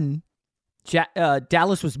a sudden,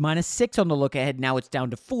 Dallas was -6 on the look ahead. Now it's down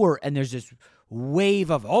to 4, and there's this wave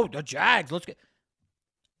of, the Jags. Let's get.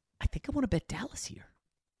 I think I want to bet Dallas here.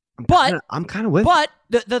 I'm kind of with. But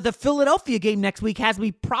the Philadelphia game next week has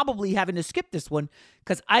me probably having to skip this one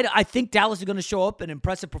because I think Dallas is going to show up an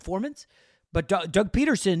impressive performance. But Doug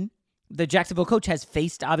Peterson, the Jacksonville coach, has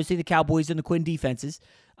faced obviously the Cowboys and the Quinn defenses.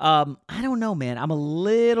 I don't know, man. I'm a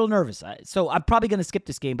little nervous, so I'm probably going to skip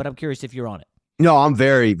this game. But I'm curious if you're on it. No, I'm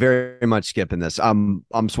very, very much skipping this. I'm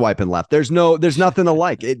swiping left. There's nothing to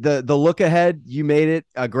like. The look ahead, you made it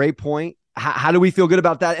a great point. How do we feel good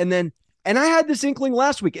about that? And I had this inkling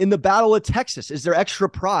last week in the Battle of Texas. Is there extra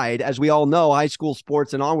pride, as we all know, high school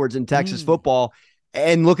sports and onwards in Texas football?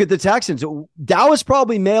 And look at the Texans. Dallas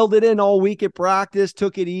probably mailed it in all week at practice,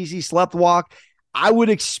 took it easy, slept walk. I would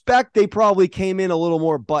expect they probably came in a little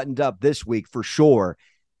more buttoned up this week for sure.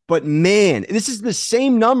 But man, this is the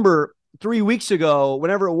same number 3 weeks ago,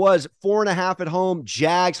 whenever it was, 4.5 at home,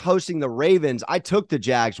 Jags hosting the Ravens. I took the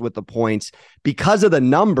Jags with the points because of the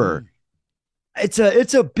number. It's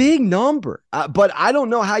a big number, but I don't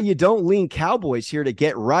know how you don't lean Cowboys here to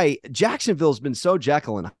get right. Jacksonville's been so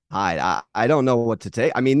Jekyll and Hyde. I don't know what to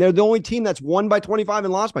take. I mean, they're the only team that's won by 25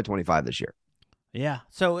 and lost by 25 this year. Yeah,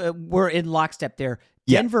 so we're in lockstep there.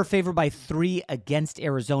 Denver favored by 3 against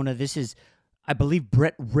Arizona. This is, I believe,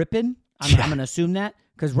 Brett Rippon. I'm going to assume that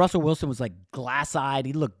because Russell Wilson was like glass-eyed.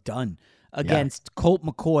 He looked done against Colt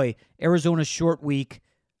McCoy. Arizona's short week.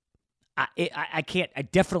 I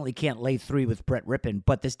definitely can't lay 3 with Brett Rippon,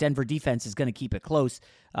 but this Denver defense is going to keep it close.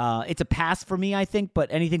 It's a pass for me, I think,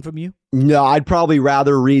 but anything from you? No, I'd probably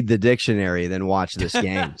rather read the dictionary than watch this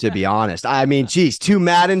game, to be honest. I mean, geez, 2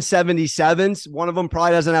 Madden 77s. One of them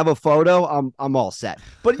probably doesn't have a photo. I'm all set.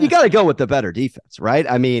 But you got to go with the better defense, right?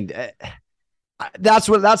 I mean, that's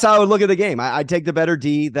how I would look at the game. I'd take the better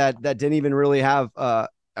D that didn't even really have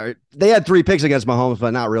they had 3 picks against Mahomes,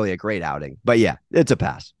 but not really a great outing. But yeah, it's a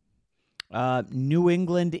pass. New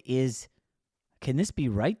England is Can this be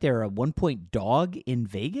right? They're a 1-point dog in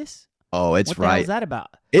Vegas? Oh, it's what right. What the hell is that about?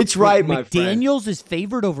 It's right, my friend. McDaniels is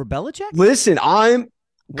favored over Belichick? Listen,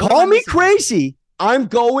 call me crazy. I'm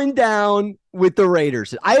going down with the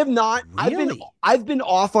Raiders. I have not. Really? I've been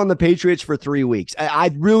off on the Patriots for 3 weeks.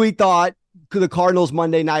 I really thought the Cardinals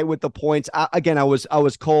Monday night with the points. I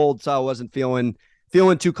was cold, so I wasn't feeling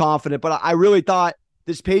too confident. But I really thought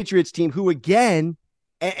this Patriots team, who again,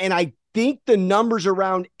 and I think the numbers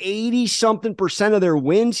around 80-something% of their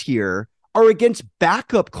wins here are against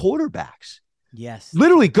backup quarterbacks. Yes.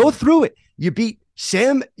 Literally, go through it. You beat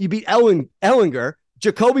Ellinger.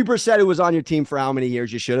 Jacoby Brissett, who was on your team for how many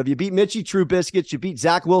years? You should have. You beat Mitchie Trubisky. You beat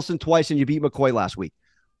Zach Wilson twice, and you beat McCoy last week.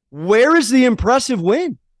 Where is the impressive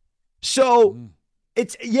win? So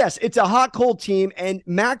it's a hot, cold team. And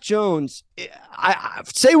Mac Jones, I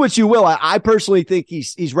say what you will. I personally think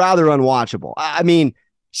he's rather unwatchable. I mean,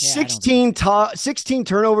 16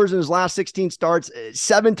 turnovers in his last 16 starts,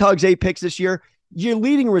 7 tugs, 8 picks this year. Your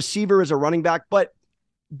leading receiver is a running back. But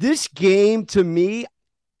this game, to me,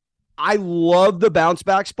 I love the bounce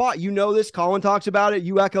back spot. You know this. Colin talks about it.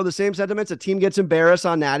 You echo the same sentiments. A team gets embarrassed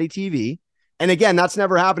on Natty TV. And again, that's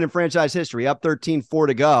never happened in franchise history. Up 13-4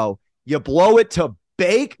 to go. You blow it to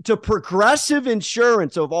Progressive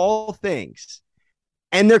Insurance of all things.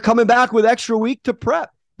 And they're coming back with extra week to prep.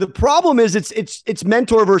 The problem is it's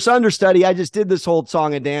mentor versus understudy. I just did this whole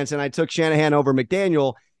song and dance, and I took Shanahan over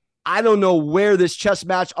McDaniel. I don't know where this chess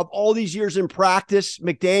match of all these years in practice,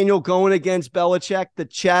 McDaniel going against Belichick, the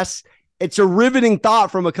chess. It's a riveting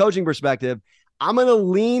thought from a coaching perspective. I'm going to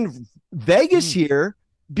lean Vegas here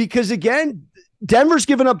because, again, Denver's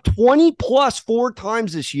given up 20+ 4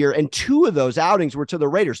 times this year, and 2 of those outings were to the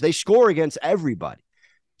Raiders. They score against everybody.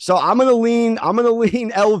 So I'm going to lean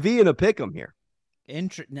LV in a pick 'em here.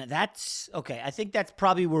 Now that's okay. I think that's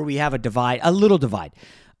probably where we have a little divide.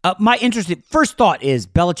 My first thought is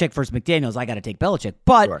Belichick versus McDaniels. I got to take Belichick,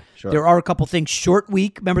 but sure. There are a couple things. Short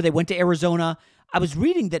week. Remember, they went to Arizona. I was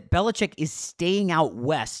reading that Belichick is staying out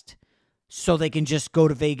west so they can just go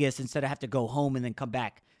to Vegas instead of have to go home and then come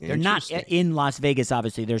back. They're not in Las Vegas,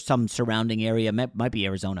 obviously. There's some surrounding area. Might be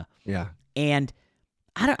Arizona. Yeah. And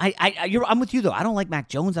I'm with you, though. I don't like Mac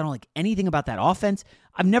Jones. I don't like anything about that offense.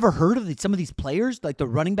 I've never heard of some of these players, like the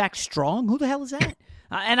running back Strong. Who the hell is that?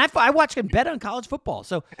 And I watch him bet on college football.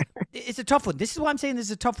 So it's a tough one. This is why I'm saying this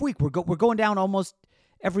is a tough week. We're going down almost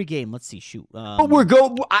every game. Let's see. Shoot. But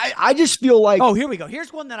I just feel like. Oh, here we go.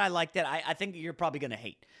 Here's one that I like that I think you're probably going to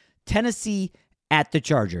hate. Tennessee at the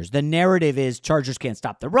Chargers. The narrative is Chargers can't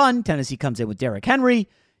stop the run. Tennessee comes in with Derrick Henry.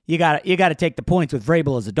 You got to take the points with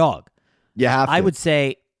Vrabel as a dog. You have to. I would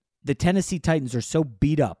say the Tennessee Titans are so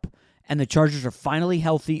beat up, and the Chargers are finally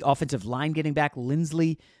healthy. Offensive line getting back.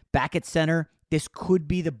 Lindsley back at center. This could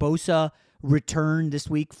be the Bosa return this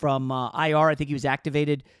week from IR. I think he was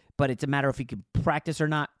activated, but it's a matter of if he can practice or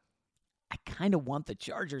not. I kind of want the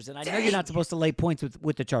Chargers, and I know you're not supposed to lay points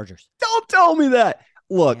with the Chargers. Don't tell me that.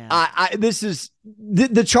 Look, this is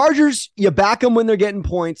the Chargers. You back them when they're getting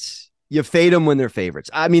points. You fade them when they're favorites.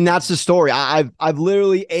 I mean, that's the story. I've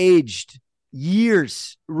literally aged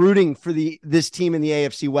years rooting for this team in the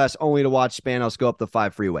AFC West, only to watch Spanos go up the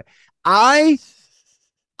 5 freeway. I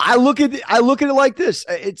look at it like this.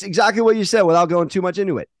 It's exactly what you said without going too much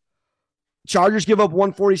into it. Chargers give up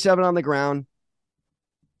 147 on the ground.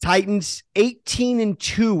 Titans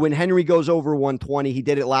 18-2 when Henry goes over 120. He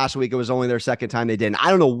did it last week. It was only their second time they didn't. I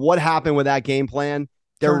don't know what happened with that game plan.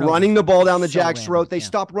 They're running the ball down the Jack's throat. They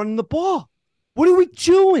stopped running the ball. What are we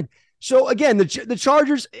doing? So again, the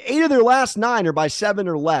Chargers, 8 of their last 9 are by 7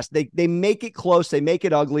 or less. They make it close. They make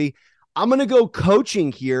it ugly. I'm going to go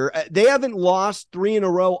coaching here. They haven't lost 3 in a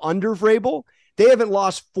row under Vrabel. They haven't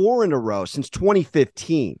lost 4 in a row since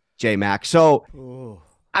 2015, J-Mac. So,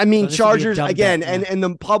 I mean, so Chargers, again, and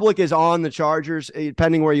the public is on the Chargers,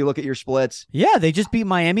 depending where you look at your splits. Yeah, they just beat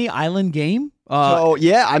Miami, Island game. So,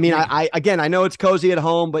 yeah, I mean, I know it's cozy at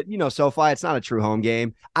home, but, SoFi, it's not a true home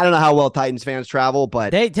game. I don't know how well Titans fans travel,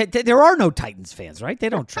 but. There are no Titans fans, right? They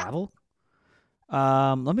don't travel.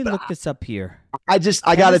 Let me look this up here. I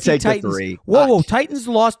got to take Titans, the 3. Whoa. Titans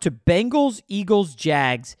lost to Bengals, Eagles,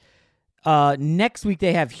 Jags. Next week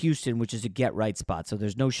they have Houston, which is a get-right spot, so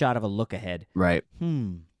there's no shot of a look ahead. Right.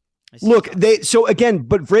 Look, but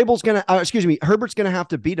Vrabel's going to, Herbert's going to have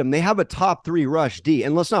to beat them. They have a top 3 rush D,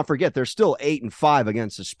 and let's not forget, they're still 8-5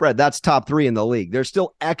 against the spread. That's top 3 in the league. They're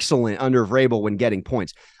still excellent under Vrabel when getting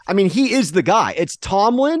points. I mean, he is the guy. It's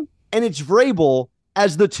Tomlin and it's Vrabel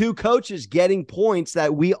as the 2 coaches getting points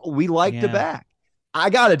that we like to back. I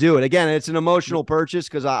got to do it. Again, it's an emotional purchase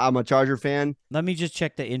because I'm a Charger fan. Let me just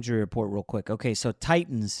check the injury report real quick. Okay, so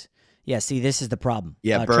Titans Yeah, see, this is the problem.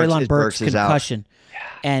 Yeah, Treylon Burks concussion. Yeah.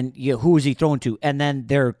 And who is he throwing to? And then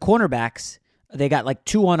their cornerbacks, they got like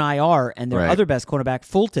 2 on IR, and their other best cornerback,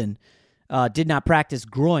 Fulton, did not practice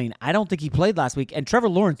groin. I don't think he played last week. And Trevor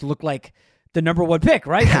Lawrence looked like the number 1 pick,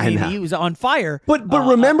 right? I mean, he was on fire. But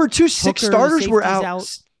remember, 6 Hooker, starters were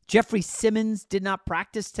out. Jeffrey Simmons did not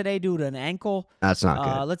practice today due to an ankle. That's not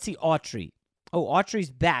good. Let's see, Autry. Oh, Autry's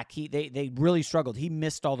back. They really struggled. He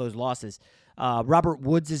missed all those losses. Robert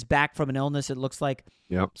Woods is back from an illness, it looks like.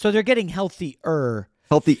 Yep. So they're getting healthier.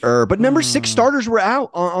 But remember, 6 starters were out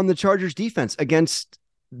on the Chargers defense against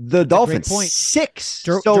the Dolphins. Great point. 6.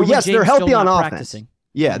 Derwin Yes, they're James healthy still on not offense. practicing.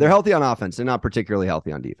 Yeah, they're healthy on offense. They're not particularly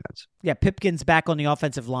healthy on defense. Yeah, Pipkin's back on the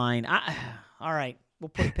offensive line. All right, we'll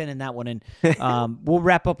put a pin in that one, and we'll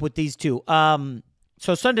wrap up with these two.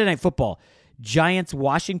 So Sunday Night Football, Giants,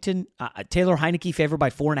 Washington. Taylor Heineke favored by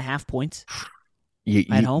 4.5 points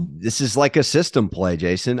at home. This is like a system play,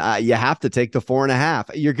 Jason. You have to take the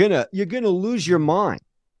 4.5. You're gonna lose your mind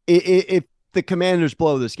if the Commanders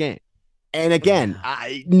blow this game. And again,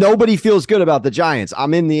 nobody feels good about the Giants.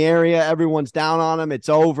 I'm in the area. Everyone's down on them. It's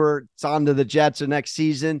over. It's on to the Jets the next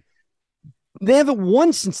season. They haven't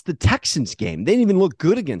won since the Texans game. They didn't even look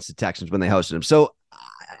good against the Texans when they hosted them. So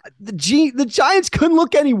the Giants couldn't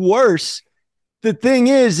look any worse. The thing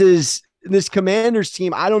is this Commanders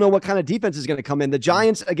team, I don't know what kind of defense is going to come in. The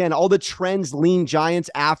Giants, again, all the trends lean Giants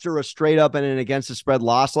after a straight up and an against the spread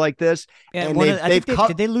loss like this. Yeah, and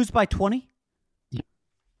did they lose by 20?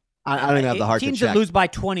 I don't even have the heart to check. Teams that lose by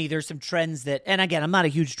 20, there's some trends that, and again, I'm not a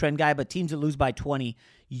huge trend guy, but teams that lose by 20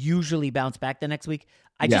 usually bounce back the next week.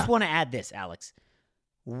 I just want to add this, Alex.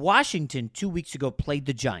 Washington 2 weeks ago played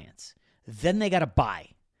the Giants. Then they got a bye.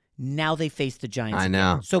 Now they face the Giants. I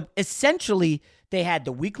know. Again. So essentially, they had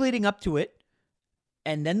the week leading up to it,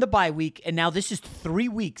 and then the bye week, and now this is 3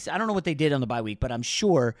 weeks. I don't know what they did on the bye week, but I'm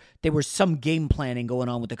sure there was some game planning going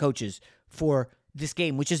on with the coaches for this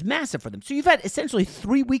game, which is massive for them. So you've had essentially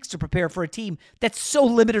 3 weeks to prepare for a team that's so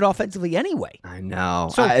limited offensively anyway. I know.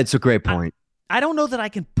 So it's a great point. I don't know that I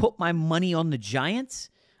can put my money on the Giants.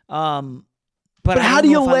 But how do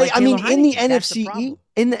you lay? I mean, in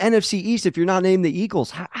the NFC East, if you're not named the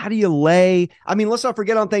Eagles, how do you lay? I mean, let's not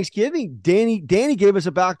forget on Thanksgiving, Danny gave us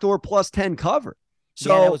a backdoor +10 cover.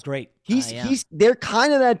 So yeah, that was great. They're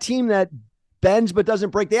kind of that team that bends but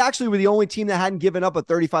doesn't break. They actually were the only team that hadn't given up a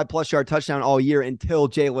 35+ yard touchdown all year until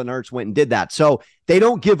Jalen Hurts went and did that. So they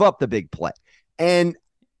don't give up the big play. And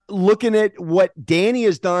looking at what Danny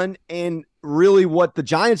has done and really what the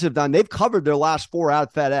Giants have done, they've covered their last 4 out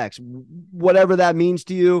of FedEx. Whatever that means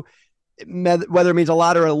to you, whether it means a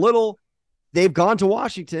lot or a little, they've gone to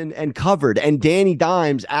Washington and covered. And Danny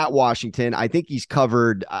Dimes at Washington, I think he's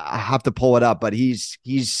covered. I have to pull it up, but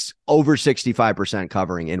he's over 65%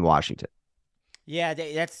 covering in Washington. Yeah,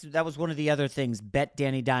 that was one of the other things. Bet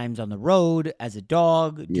Danny Dimes on the road as a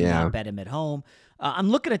dog. Do not bet him at home. I'm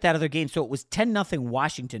looking at that other game. So it was 10-0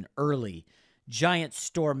 Washington early. Giants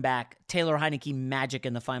storm back. Taylor Heineke magic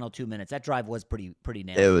in the final 2 minutes. That drive was pretty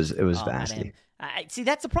nasty. It was nasty. See,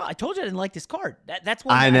 that's the problem. I told you I didn't like this card. That's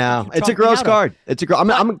one. I know. It's a gross card. It's a gross.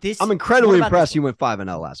 I'm incredibly impressed you went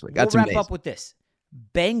 5-0 last week. That's amazing. We'll wrap up with this.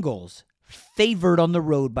 Bengals favored on the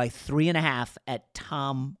road by 3.5 at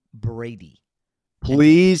Tom Brady.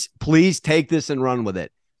 Please take this and run with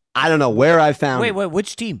it. I don't know where I found it. Wait,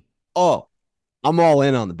 which team? Oh, I'm all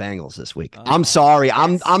in on the Bengals this week. I'm sorry.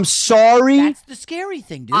 I'm sorry. That's the scary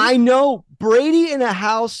thing, dude. I know. Brady in a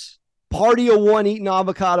house, party of one, eating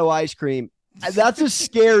avocado ice cream. That's a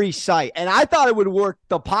scary sight. And I thought it would work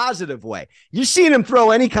the positive way. You seen him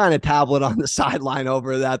throw any kind of tablet on the sideline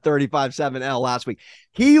over that 35-7 L last week.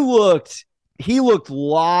 He looked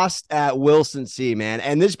lost at Wilson C, man.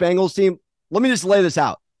 And this Bengals team, let me just lay this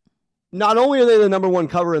out. Not only are they the number 1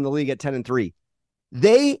 cover in the league at 10-3,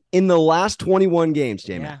 they, in the last 21 games,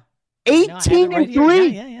 Jamie,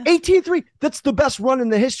 18-3. 18-3. That's the best run in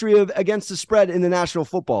the history of against the spread in the National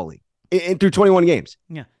Football League through 21 games.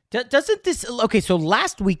 Yeah. Doesn't this... Okay, so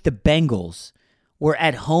last week the Bengals were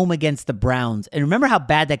at home against the Browns. And remember how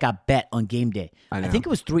bad that got bet on game day? I think it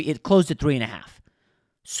was 3. It closed at 3.5.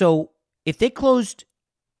 So if they closed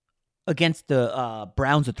against the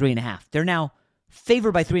Browns at 3.5, they're now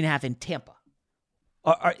favored by 3.5 in Tampa.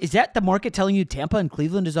 Is that the market telling you Tampa and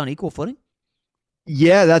Cleveland is on equal footing?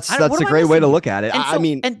 Yeah, that's a great way to look at it.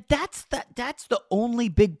 And that's the only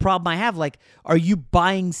big problem I have. Like, are you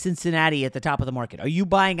buying Cincinnati at the top of the market? Are you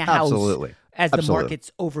buying a house as the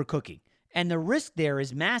market's overcooking? And the risk there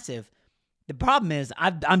is massive. The problem is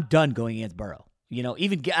I'm done going against Burrow. You know,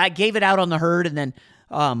 even I gave it out on the herd, and then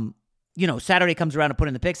Saturday comes around to put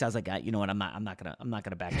in the picks. I was like, you know what? I'm not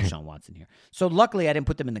gonna back Deshaun Watson here. So luckily, I didn't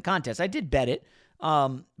put them in the contest. I did bet it,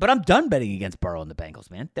 but I'm done betting against Burrow and the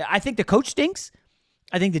Bengals, man. I think the coach stinks.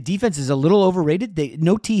 I think the defense is a little overrated.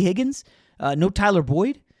 No T. Higgins, no Tyler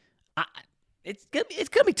Boyd. It's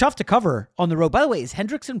gonna be tough to cover on the road. By the way, is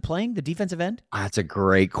Hendrickson playing the defensive end? That's a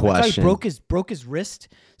great question. He broke his wrist,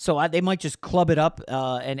 so they might just club it up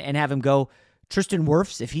and have him go. Tristan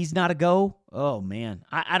Wirfs, if he's not a go, oh man,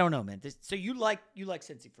 I don't know, man. So you like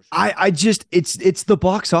Cincy for sure? It's the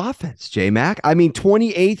Bucs offense, J-Mac. I mean,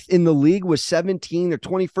 28th in the league with 17. They're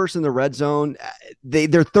 21st in the red zone. They're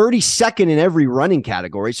 32nd in every running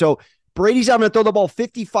category. So Brady's having to throw the ball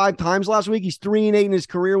 55 times last week. He's 3-8 in his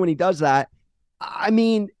career when he does that. I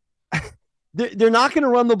mean, they're not going to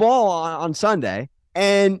run the ball on Sunday.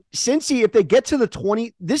 And Cincy, if they get to the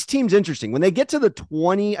 20, this team's interesting. When they get to the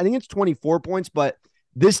 20, I think it's 24 points, but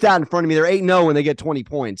this stat in front of me, they're 8-0 when they get 20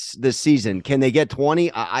 points this season. Can they get 20?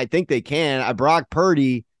 I think they can. Brock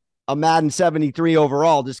Purdy, a Madden 73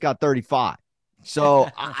 overall, just got 35. So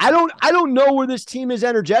I don't know where this team is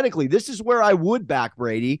energetically. This is where I would back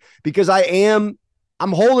Brady because I'm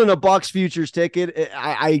holding a Bucs futures ticket.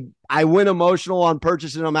 I went emotional on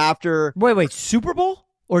purchasing them after. Wait, Super Bowl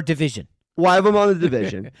or division? Well, I have them on the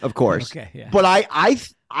division, of course. Okay, yeah. But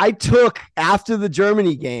I took after the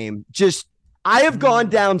Germany game. I have gone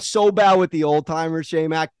down so bad with the old timers,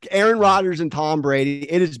 J-Mac, Aaron Rodgers and Tom Brady.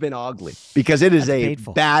 It has been ugly because it is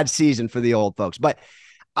painful. Bad season for the old folks. But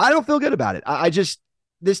I don't feel good about it.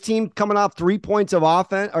 This team coming off 3 points of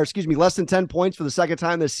offense, less than 10 points for the second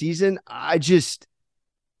time this season.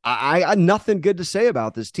 I got nothing good to say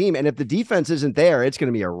about this team. And if the defense isn't there, it's going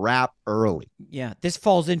to be a wrap early. Yeah, this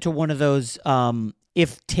falls into one of those,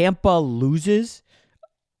 if Tampa loses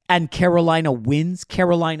and Carolina wins,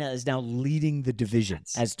 Carolina is now leading the division,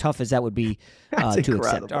 as tough as that would be to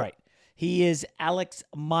accept. All right. He is Alex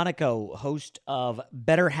Monaco, host of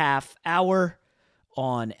Better Half Hour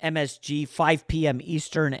on MSG, 5 p.m.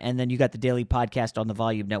 Eastern, and then you got the daily podcast on the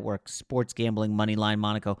Volume Network, Sports Gambling Moneyline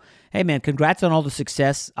Monaco. Hey, man, congrats on all the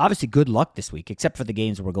success. Obviously, good luck this week, except for the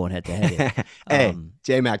games that we're going head-to-head. Hey,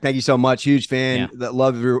 J-Mac, thank you so much. Huge fan. Yeah.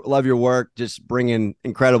 Love your work. Just bringing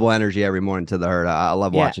incredible energy every morning to the herd. I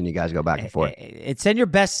love watching you guys go back and forth.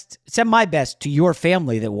 Send my best to your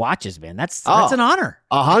family that watches, man. That's an honor.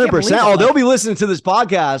 100%. They'll be listening to this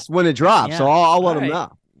podcast when it drops, so I'll let them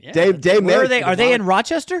know. Yeah. Dave, where are they? Are they in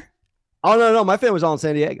Rochester? Oh, no. My family's all in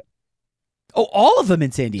San Diego. Oh, all of them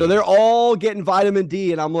in San Diego. So they're all getting vitamin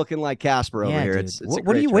D, and I'm looking like Casper over here. Dude.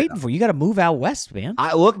 What are you waiting for? You got to move out west, man.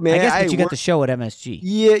 I guess you got the show at MSG.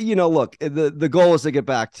 Yeah, look, the goal is to get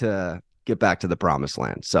back to the promised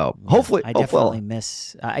land. So hopefully, I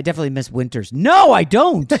definitely miss winters. No, I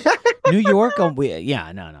don't. New York. No,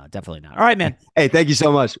 definitely not. All right, man. Hey, thank you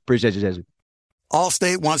so much. Appreciate you, Jason.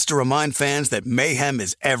 Allstate wants to remind fans that mayhem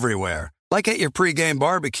is everywhere, like at your pregame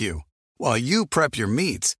barbecue. While you prep your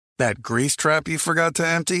meats, that grease trap you forgot to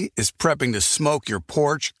empty is prepping to smoke your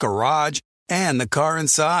porch, garage, and the car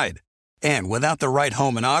inside. And without the right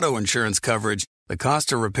home and auto insurance coverage, the cost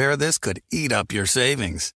to repair this could eat up your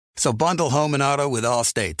savings. So bundle home and auto with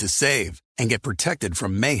Allstate to save and get protected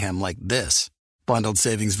from mayhem like this. Bundled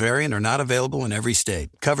savings vary and are not available in every state.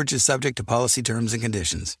 Coverage is subject to policy terms and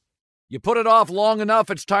conditions. You put it off long enough,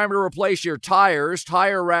 it's time to replace your tires.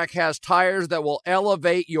 Tire Rack has tires that will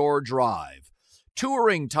elevate your drive.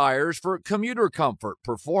 Touring tires for commuter comfort,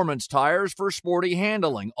 performance tires for sporty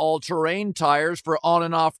handling, all-terrain tires for on-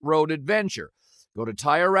 and off-road adventure. Go to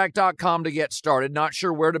TireRack.com to get started. Not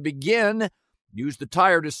sure where to begin? Use the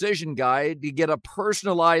Tire Decision Guide to get a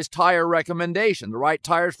personalized tire recommendation, the right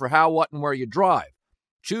tires for how, what, and where you drive.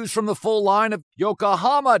 Choose from the full line of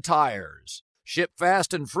Yokohama tires. Ship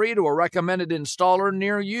fast and free to a recommended installer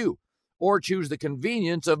near you. Or choose the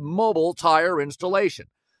convenience of mobile tire installation.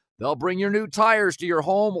 They'll bring your new tires to your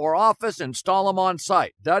home or office, install them on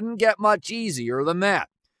site. Doesn't get much easier than that.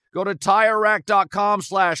 Go to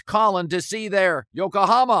TireRack.com/Colin to see their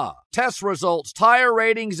Yokohama test results, tire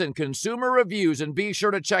ratings, and consumer reviews, and be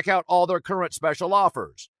sure to check out all their current special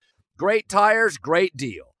offers. Great tires, great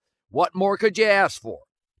deal. What more could you ask for?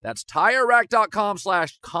 That's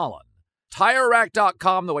TireRack.com/Colin.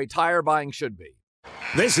 TireRack.com, the way tire buying should be.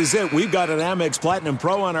 This is it. We've got an Amex Platinum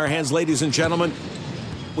Pro on our hands, ladies and gentlemen.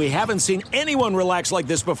 We haven't seen anyone relax like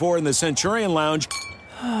this before in the Centurion Lounge.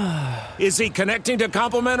 Is he connecting to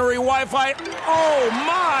complimentary Wi-Fi? Oh,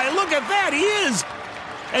 my! Look at that! He is!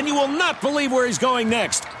 And you will not believe where he's going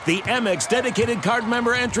next. The Amex dedicated card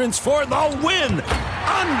member entrance for the win.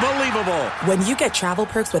 Unbelievable. When you get travel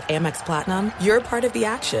perks with Amex Platinum, you're part of the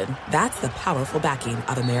action. That's the powerful backing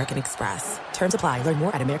of American Express. Terms apply. Learn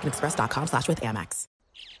more at americanexpress.com/withAmex.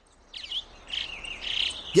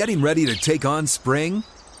 Getting ready to take on spring?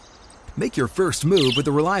 Make your first move with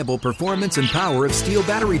the reliable performance and power of Steel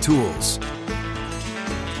battery tools.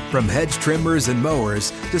 From hedge trimmers and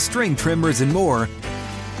mowers to string trimmers and more,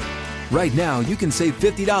 right now you can save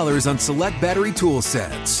 $50 on select battery tool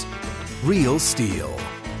sets. Real Steel.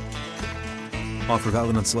 Offer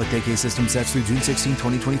valid on select AK system sets through June 16,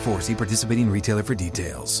 2024. See participating retailer for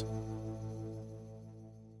details.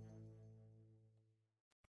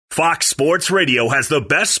 Fox Sports Radio has the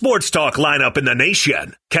best sports talk lineup in the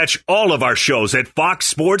nation. Catch all of our shows at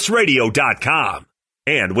foxsportsradio.com.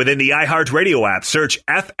 And within the iHeartRadio app, search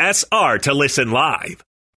FSR to listen live.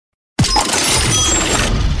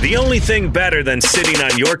 The only thing better than sitting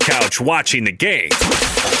on your couch watching the game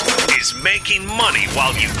is making money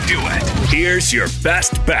while you do it. Here's your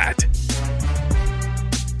best bet.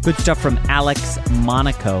 Good stuff from Alex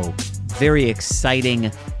Monaco. Very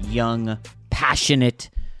exciting, young, passionate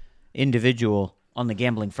individual on the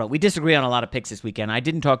gambling front. We disagree on a lot of picks this weekend. I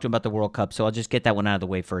didn't talk to him about the World Cup, so I'll just get that one out of the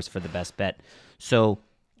way first for the best bet. So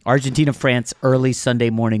Argentina, France, early Sunday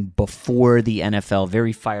morning before the NFL.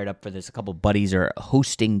 Very fired up for this. A couple buddies are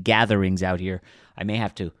hosting gatherings out here. I may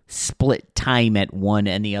have to split time at one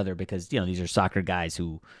and the other because, these are soccer guys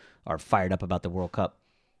who are fired up about the World Cup.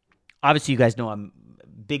 Obviously, you guys know I'm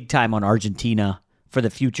big time on Argentina for the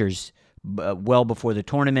futures well before the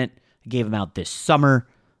tournament. I gave them out this summer.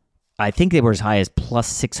 I think they were as high as plus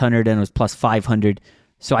 600 and it was plus 500.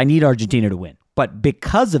 So I need Argentina to win. But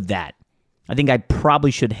because of that, I think I probably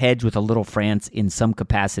should hedge with a little France in some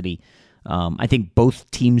capacity. I think both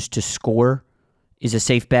teams to score is a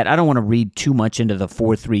safe bet. I don't want to read too much into the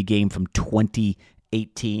 4-3 game from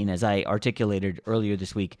 2018. As I articulated earlier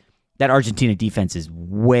this week, that Argentina defense is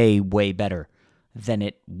way, way better than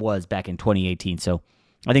it was back in 2018. So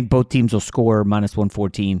I think both teams will score minus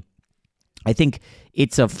 114. I think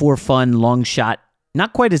it's a for fun, long shot.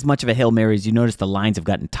 Not quite as much of a Hail Mary as you notice the lines have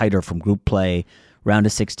gotten tighter from group play, round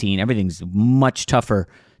of 16. Everything's much tougher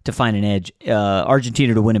to find an edge.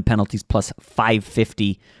 Argentina to win in penalties plus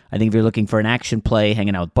 550. I think if you're looking for an action play,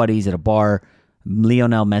 hanging out with buddies at a bar,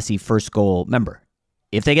 Lionel Messi first goal. Remember,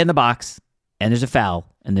 if they get in the box and there's a foul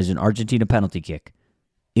and there's an Argentina penalty kick,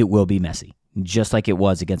 it will be Messi. Just like it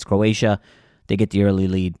was against Croatia. They get the early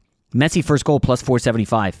lead. Messi first goal plus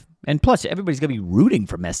 475. And plus, everybody's going to be rooting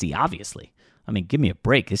for Messi, obviously. I mean, give me a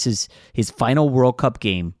break. This is his final World Cup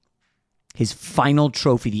game, his final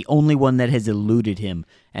trophy, the only one that has eluded him.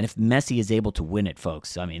 And if Messi is able to win it,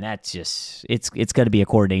 folks, I mean, that's just, it's going to be a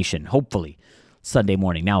coronation, hopefully, Sunday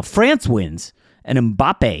morning. Now, if France wins, and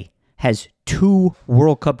Mbappe has 2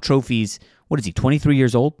 World Cup trophies. What is he, 23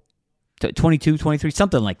 years old? 22, 23,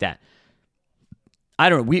 something like that. I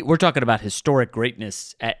don't know. We're talking about historic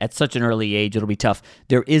greatness at such an early age. It'll be tough.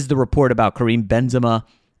 There is the report about Karim Benzema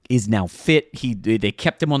is now fit. They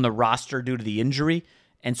kept him on the roster due to the injury,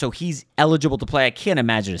 and so he's eligible to play. I can't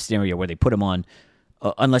imagine a scenario where they put him on,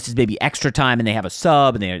 unless it's maybe extra time and they have a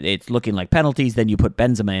sub and it's looking like penalties. Then you put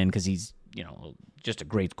Benzema in because he's just a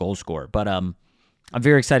great goal scorer. But I'm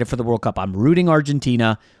very excited for the World Cup. I'm rooting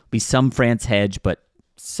Argentina. Be some France hedge, but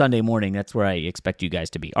Sunday morning, that's where I expect you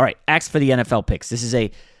guys to be. All right, ask for the NFL picks. This is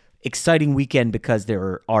a exciting weekend because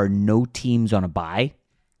there are no teams on a bye.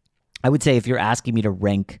 I would say if you're asking me to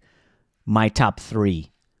rank my top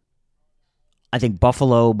 3, I think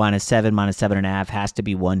Buffalo -7, -7.5 has to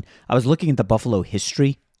be one. I was looking at the Buffalo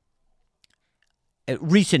history,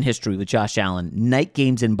 recent history with Josh Allen, night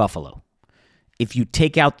games in Buffalo. If you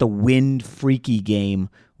take out the wind freaky game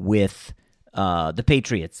with the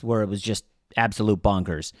Patriots, where it was just absolute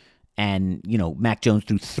bonkers, and Mac Jones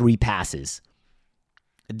threw 3 passes.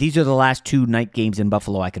 These are the last 2 night games in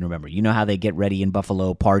Buffalo I can remember. You know how they get ready in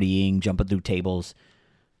Buffalo, partying, jumping through tables.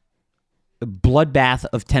 Bloodbath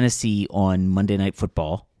of Tennessee on Monday Night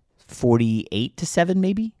Football, 48-7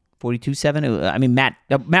 maybe, 42-7. I mean, Matt,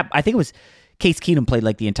 I think it was Case Keenum played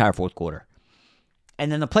like the entire fourth quarter.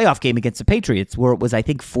 And then the playoff game against the Patriots, where it was, I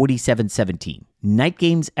think, 47-17. Night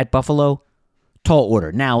games at Buffalo, tall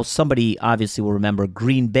order. Now, somebody obviously will remember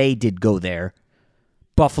Green Bay did go there.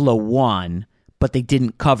 Buffalo won, but they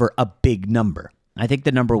didn't cover a big number. I think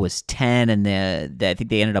the number was 10, and I think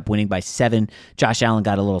they ended up winning by 7. Josh Allen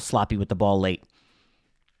got a little sloppy with the ball late.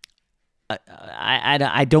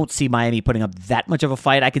 I don't see Miami putting up that much of a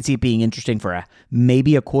fight. I can see it being interesting for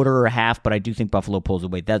maybe a quarter or a half, but I do think Buffalo pulls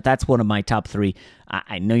away. That's one of my top 3.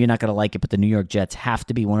 I know you're not going to like it, but the New York Jets have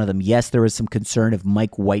to be one of them. Yes, there is some concern if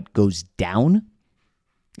Mike White goes down.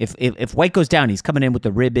 If White goes down, he's coming in with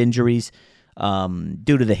the rib injuries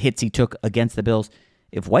due to the hits he took against the Bills.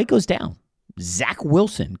 If White goes down, Zach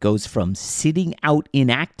Wilson goes from sitting out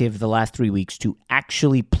inactive the last 3 weeks to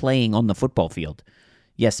actually playing on the football field.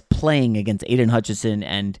 Yes, playing against Aiden Hutchinson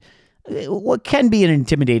and what can be an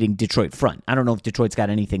intimidating Detroit front. I don't know if Detroit's got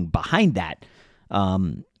anything behind that,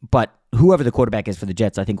 but whoever the quarterback is for the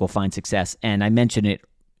Jets, I think will find success. And I mentioned it.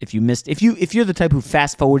 If you're the type who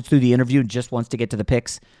fast forwards through the interview and just wants to get to the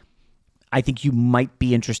picks, I think you might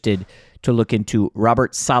be interested to look into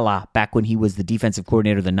Robert Saleh back when he was the defensive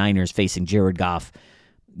coordinator of the Niners facing Jared Goff.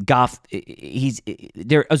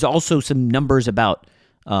 There is also some numbers about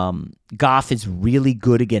Goff is really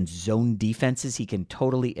good against zone defenses. He can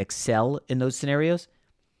totally excel in those scenarios.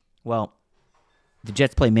 Well, the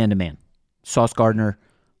Jets play man-to-man. Sauce Gardner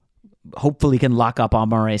hopefully can lock up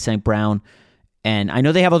Amon-Ra St. Brown. And I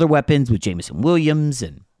know they have other weapons with Jameson Williams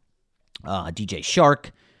and DJ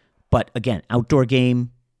Shark. But again, outdoor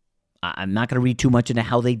game. I'm not going to read too much into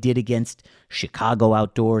how they did against Chicago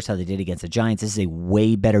outdoors, how they did against the Giants. This is a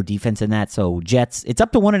way better defense than that. So Jets, it's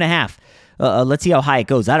up to 1.5. Let's see how high it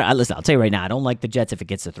goes. Listen, I'll tell you right now, I don't like the Jets if it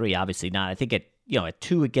gets to 3. Obviously not. I think at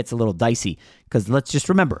 2 it gets a little dicey because let's just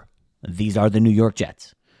remember, these are the New York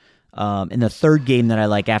Jets. In the third game that I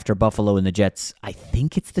like after Buffalo and the Jets, I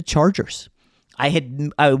think it's the Chargers.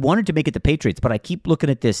 I wanted to make it the Patriots, but I keep looking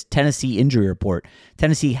at this Tennessee injury report.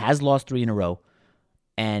 Tennessee has lost 3 in a row.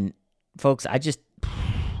 And folks, I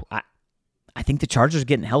think the Chargers are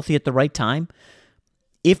getting healthy at the right time.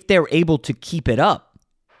 If they're able to keep it up,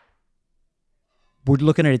 we're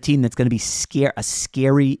looking at a team that's going to be a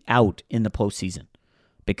scary out in the postseason.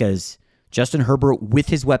 Because Justin Herbert with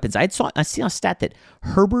his weapons, I saw a stat that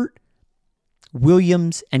Herbert,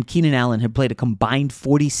 Williams, and Keenan Allen had played a combined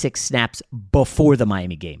 46 snaps before the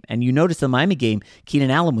Miami game. And you notice the Miami game, Keenan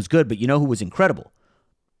Allen was good, but you know who was incredible?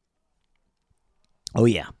 Oh,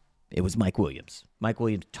 yeah. It was Mike Williams. Mike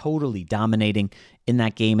Williams totally dominating in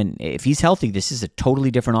that game. And if he's healthy, this is a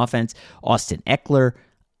totally different offense. Austin Eckler.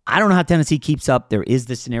 I don't know how Tennessee keeps up. There is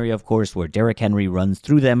the scenario, of course, where Derrick Henry runs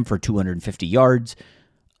through them for 250 yards.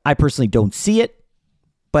 I personally don't see it,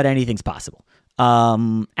 but anything's possible.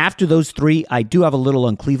 After those 3, I do have a little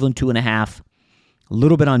on Cleveland 2.5, a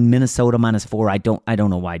little bit on Minnesota -4. I don't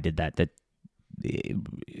know why I did that. That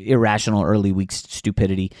irrational early week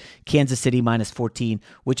stupidity. Kansas City -14,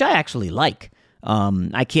 which I actually like.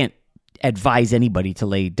 I can't advise anybody to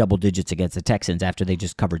lay double digits against the Texans after they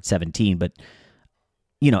just covered 17. But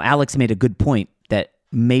Alex made a good point that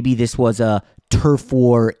maybe this was a turf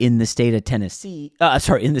war in the state of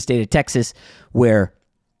in the state of Texas, where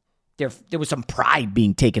there was some pride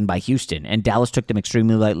being taken by Houston, and Dallas took them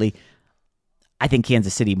extremely lightly. I think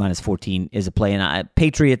Kansas City -14 is a play. And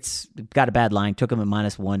Patriots got a bad line, took them at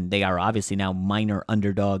 -1. They are obviously now minor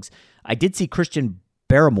underdogs. I did see Christian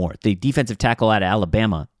Barmore, the defensive tackle out of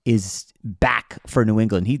Alabama, is back for New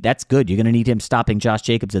England. That's good. You're going to need him stopping Josh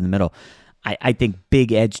Jacobs in the middle. I think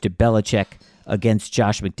big edge to Belichick against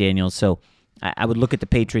Josh McDaniels. So I would look at the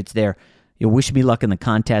Patriots there. You wish me luck in the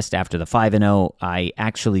contest after the 5-0. I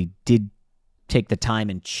actually did take the time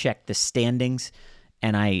and check the standings,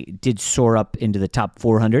 and I did soar up into the top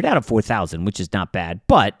 400 out of 4,000, which is not bad.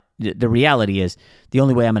 But the reality is the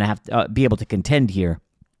only way I'm going to have to be able to contend here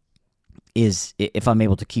is if I'm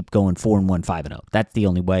able to keep going 4-1, 5-0. That's the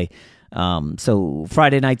only way. So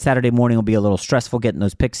Friday night, Saturday morning will be a little stressful getting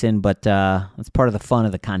those picks in, but that's part of the fun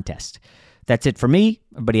of the contest. That's it for me.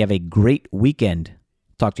 Everybody have a great weekend.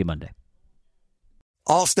 Talk to you Monday.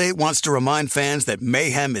 Allstate wants to remind fans that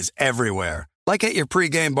mayhem is everywhere, like at your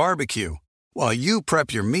pregame barbecue. While you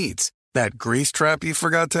prep your meats, that grease trap you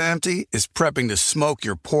forgot to empty is prepping to smoke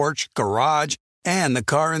your porch, garage, and the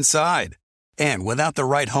car inside. And without the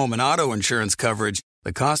right home and auto insurance coverage,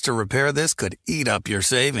 the cost to repair this could eat up your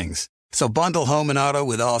savings. So bundle home and auto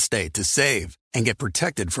with Allstate to save and get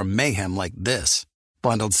protected from mayhem like this.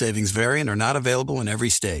 Bundled savings vary and are not available in every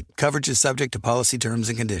state. Coverage is subject to policy terms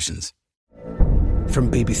and conditions. From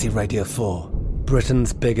BBC Radio 4,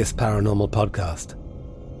 Britain's biggest paranormal podcast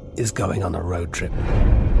is going on a road trip.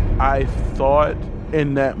 I thought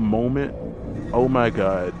in that moment, oh my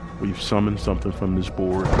God, we've summoned something from this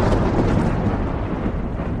board.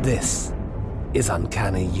 This is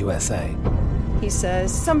Uncanny USA. He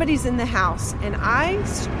says, somebody's in the house, and I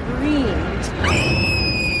screamed.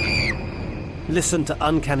 Listen to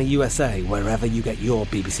Uncanny USA wherever you get your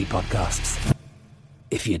BBC podcasts,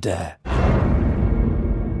 if you dare.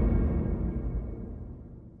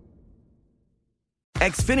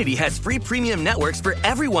 Xfinity has free premium networks for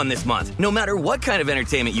everyone this month, no matter what kind of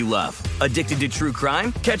entertainment you love. Addicted to true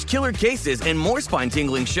crime? Catch killer cases and more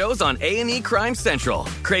spine-tingling shows on A&E Crime Central.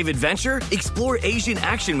 Crave adventure? Explore Asian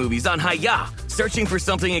action movies on Hi-Ya. Searching for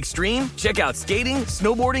something extreme? Check out skating,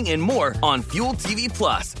 snowboarding, and more on Fuel TV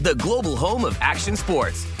Plus, the global home of action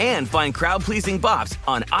sports. And find crowd-pleasing bops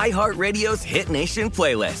on iHeartRadio's Hit Nation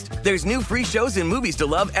playlist. There's new free shows and movies to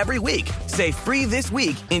love every week. Say free this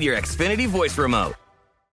week in your Xfinity voice remote.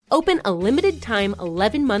 Open a limited-time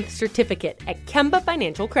 11-month certificate at Kemba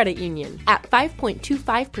Financial Credit Union. At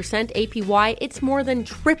 5.25% APY, it's more than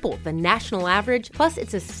triple the national average, plus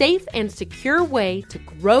it's a safe and secure way to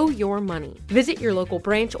grow your money. Visit your local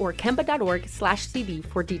branch or kemba.org/CD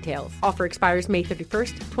for details. Offer expires May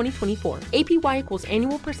 31st, 2024. APY equals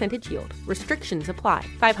annual percentage yield. Restrictions apply.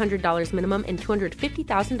 $500 minimum and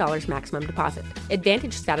 $250,000 maximum deposit.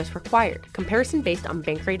 Advantage status required. Comparison based on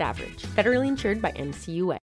bank rate average. Federally insured by NCUA.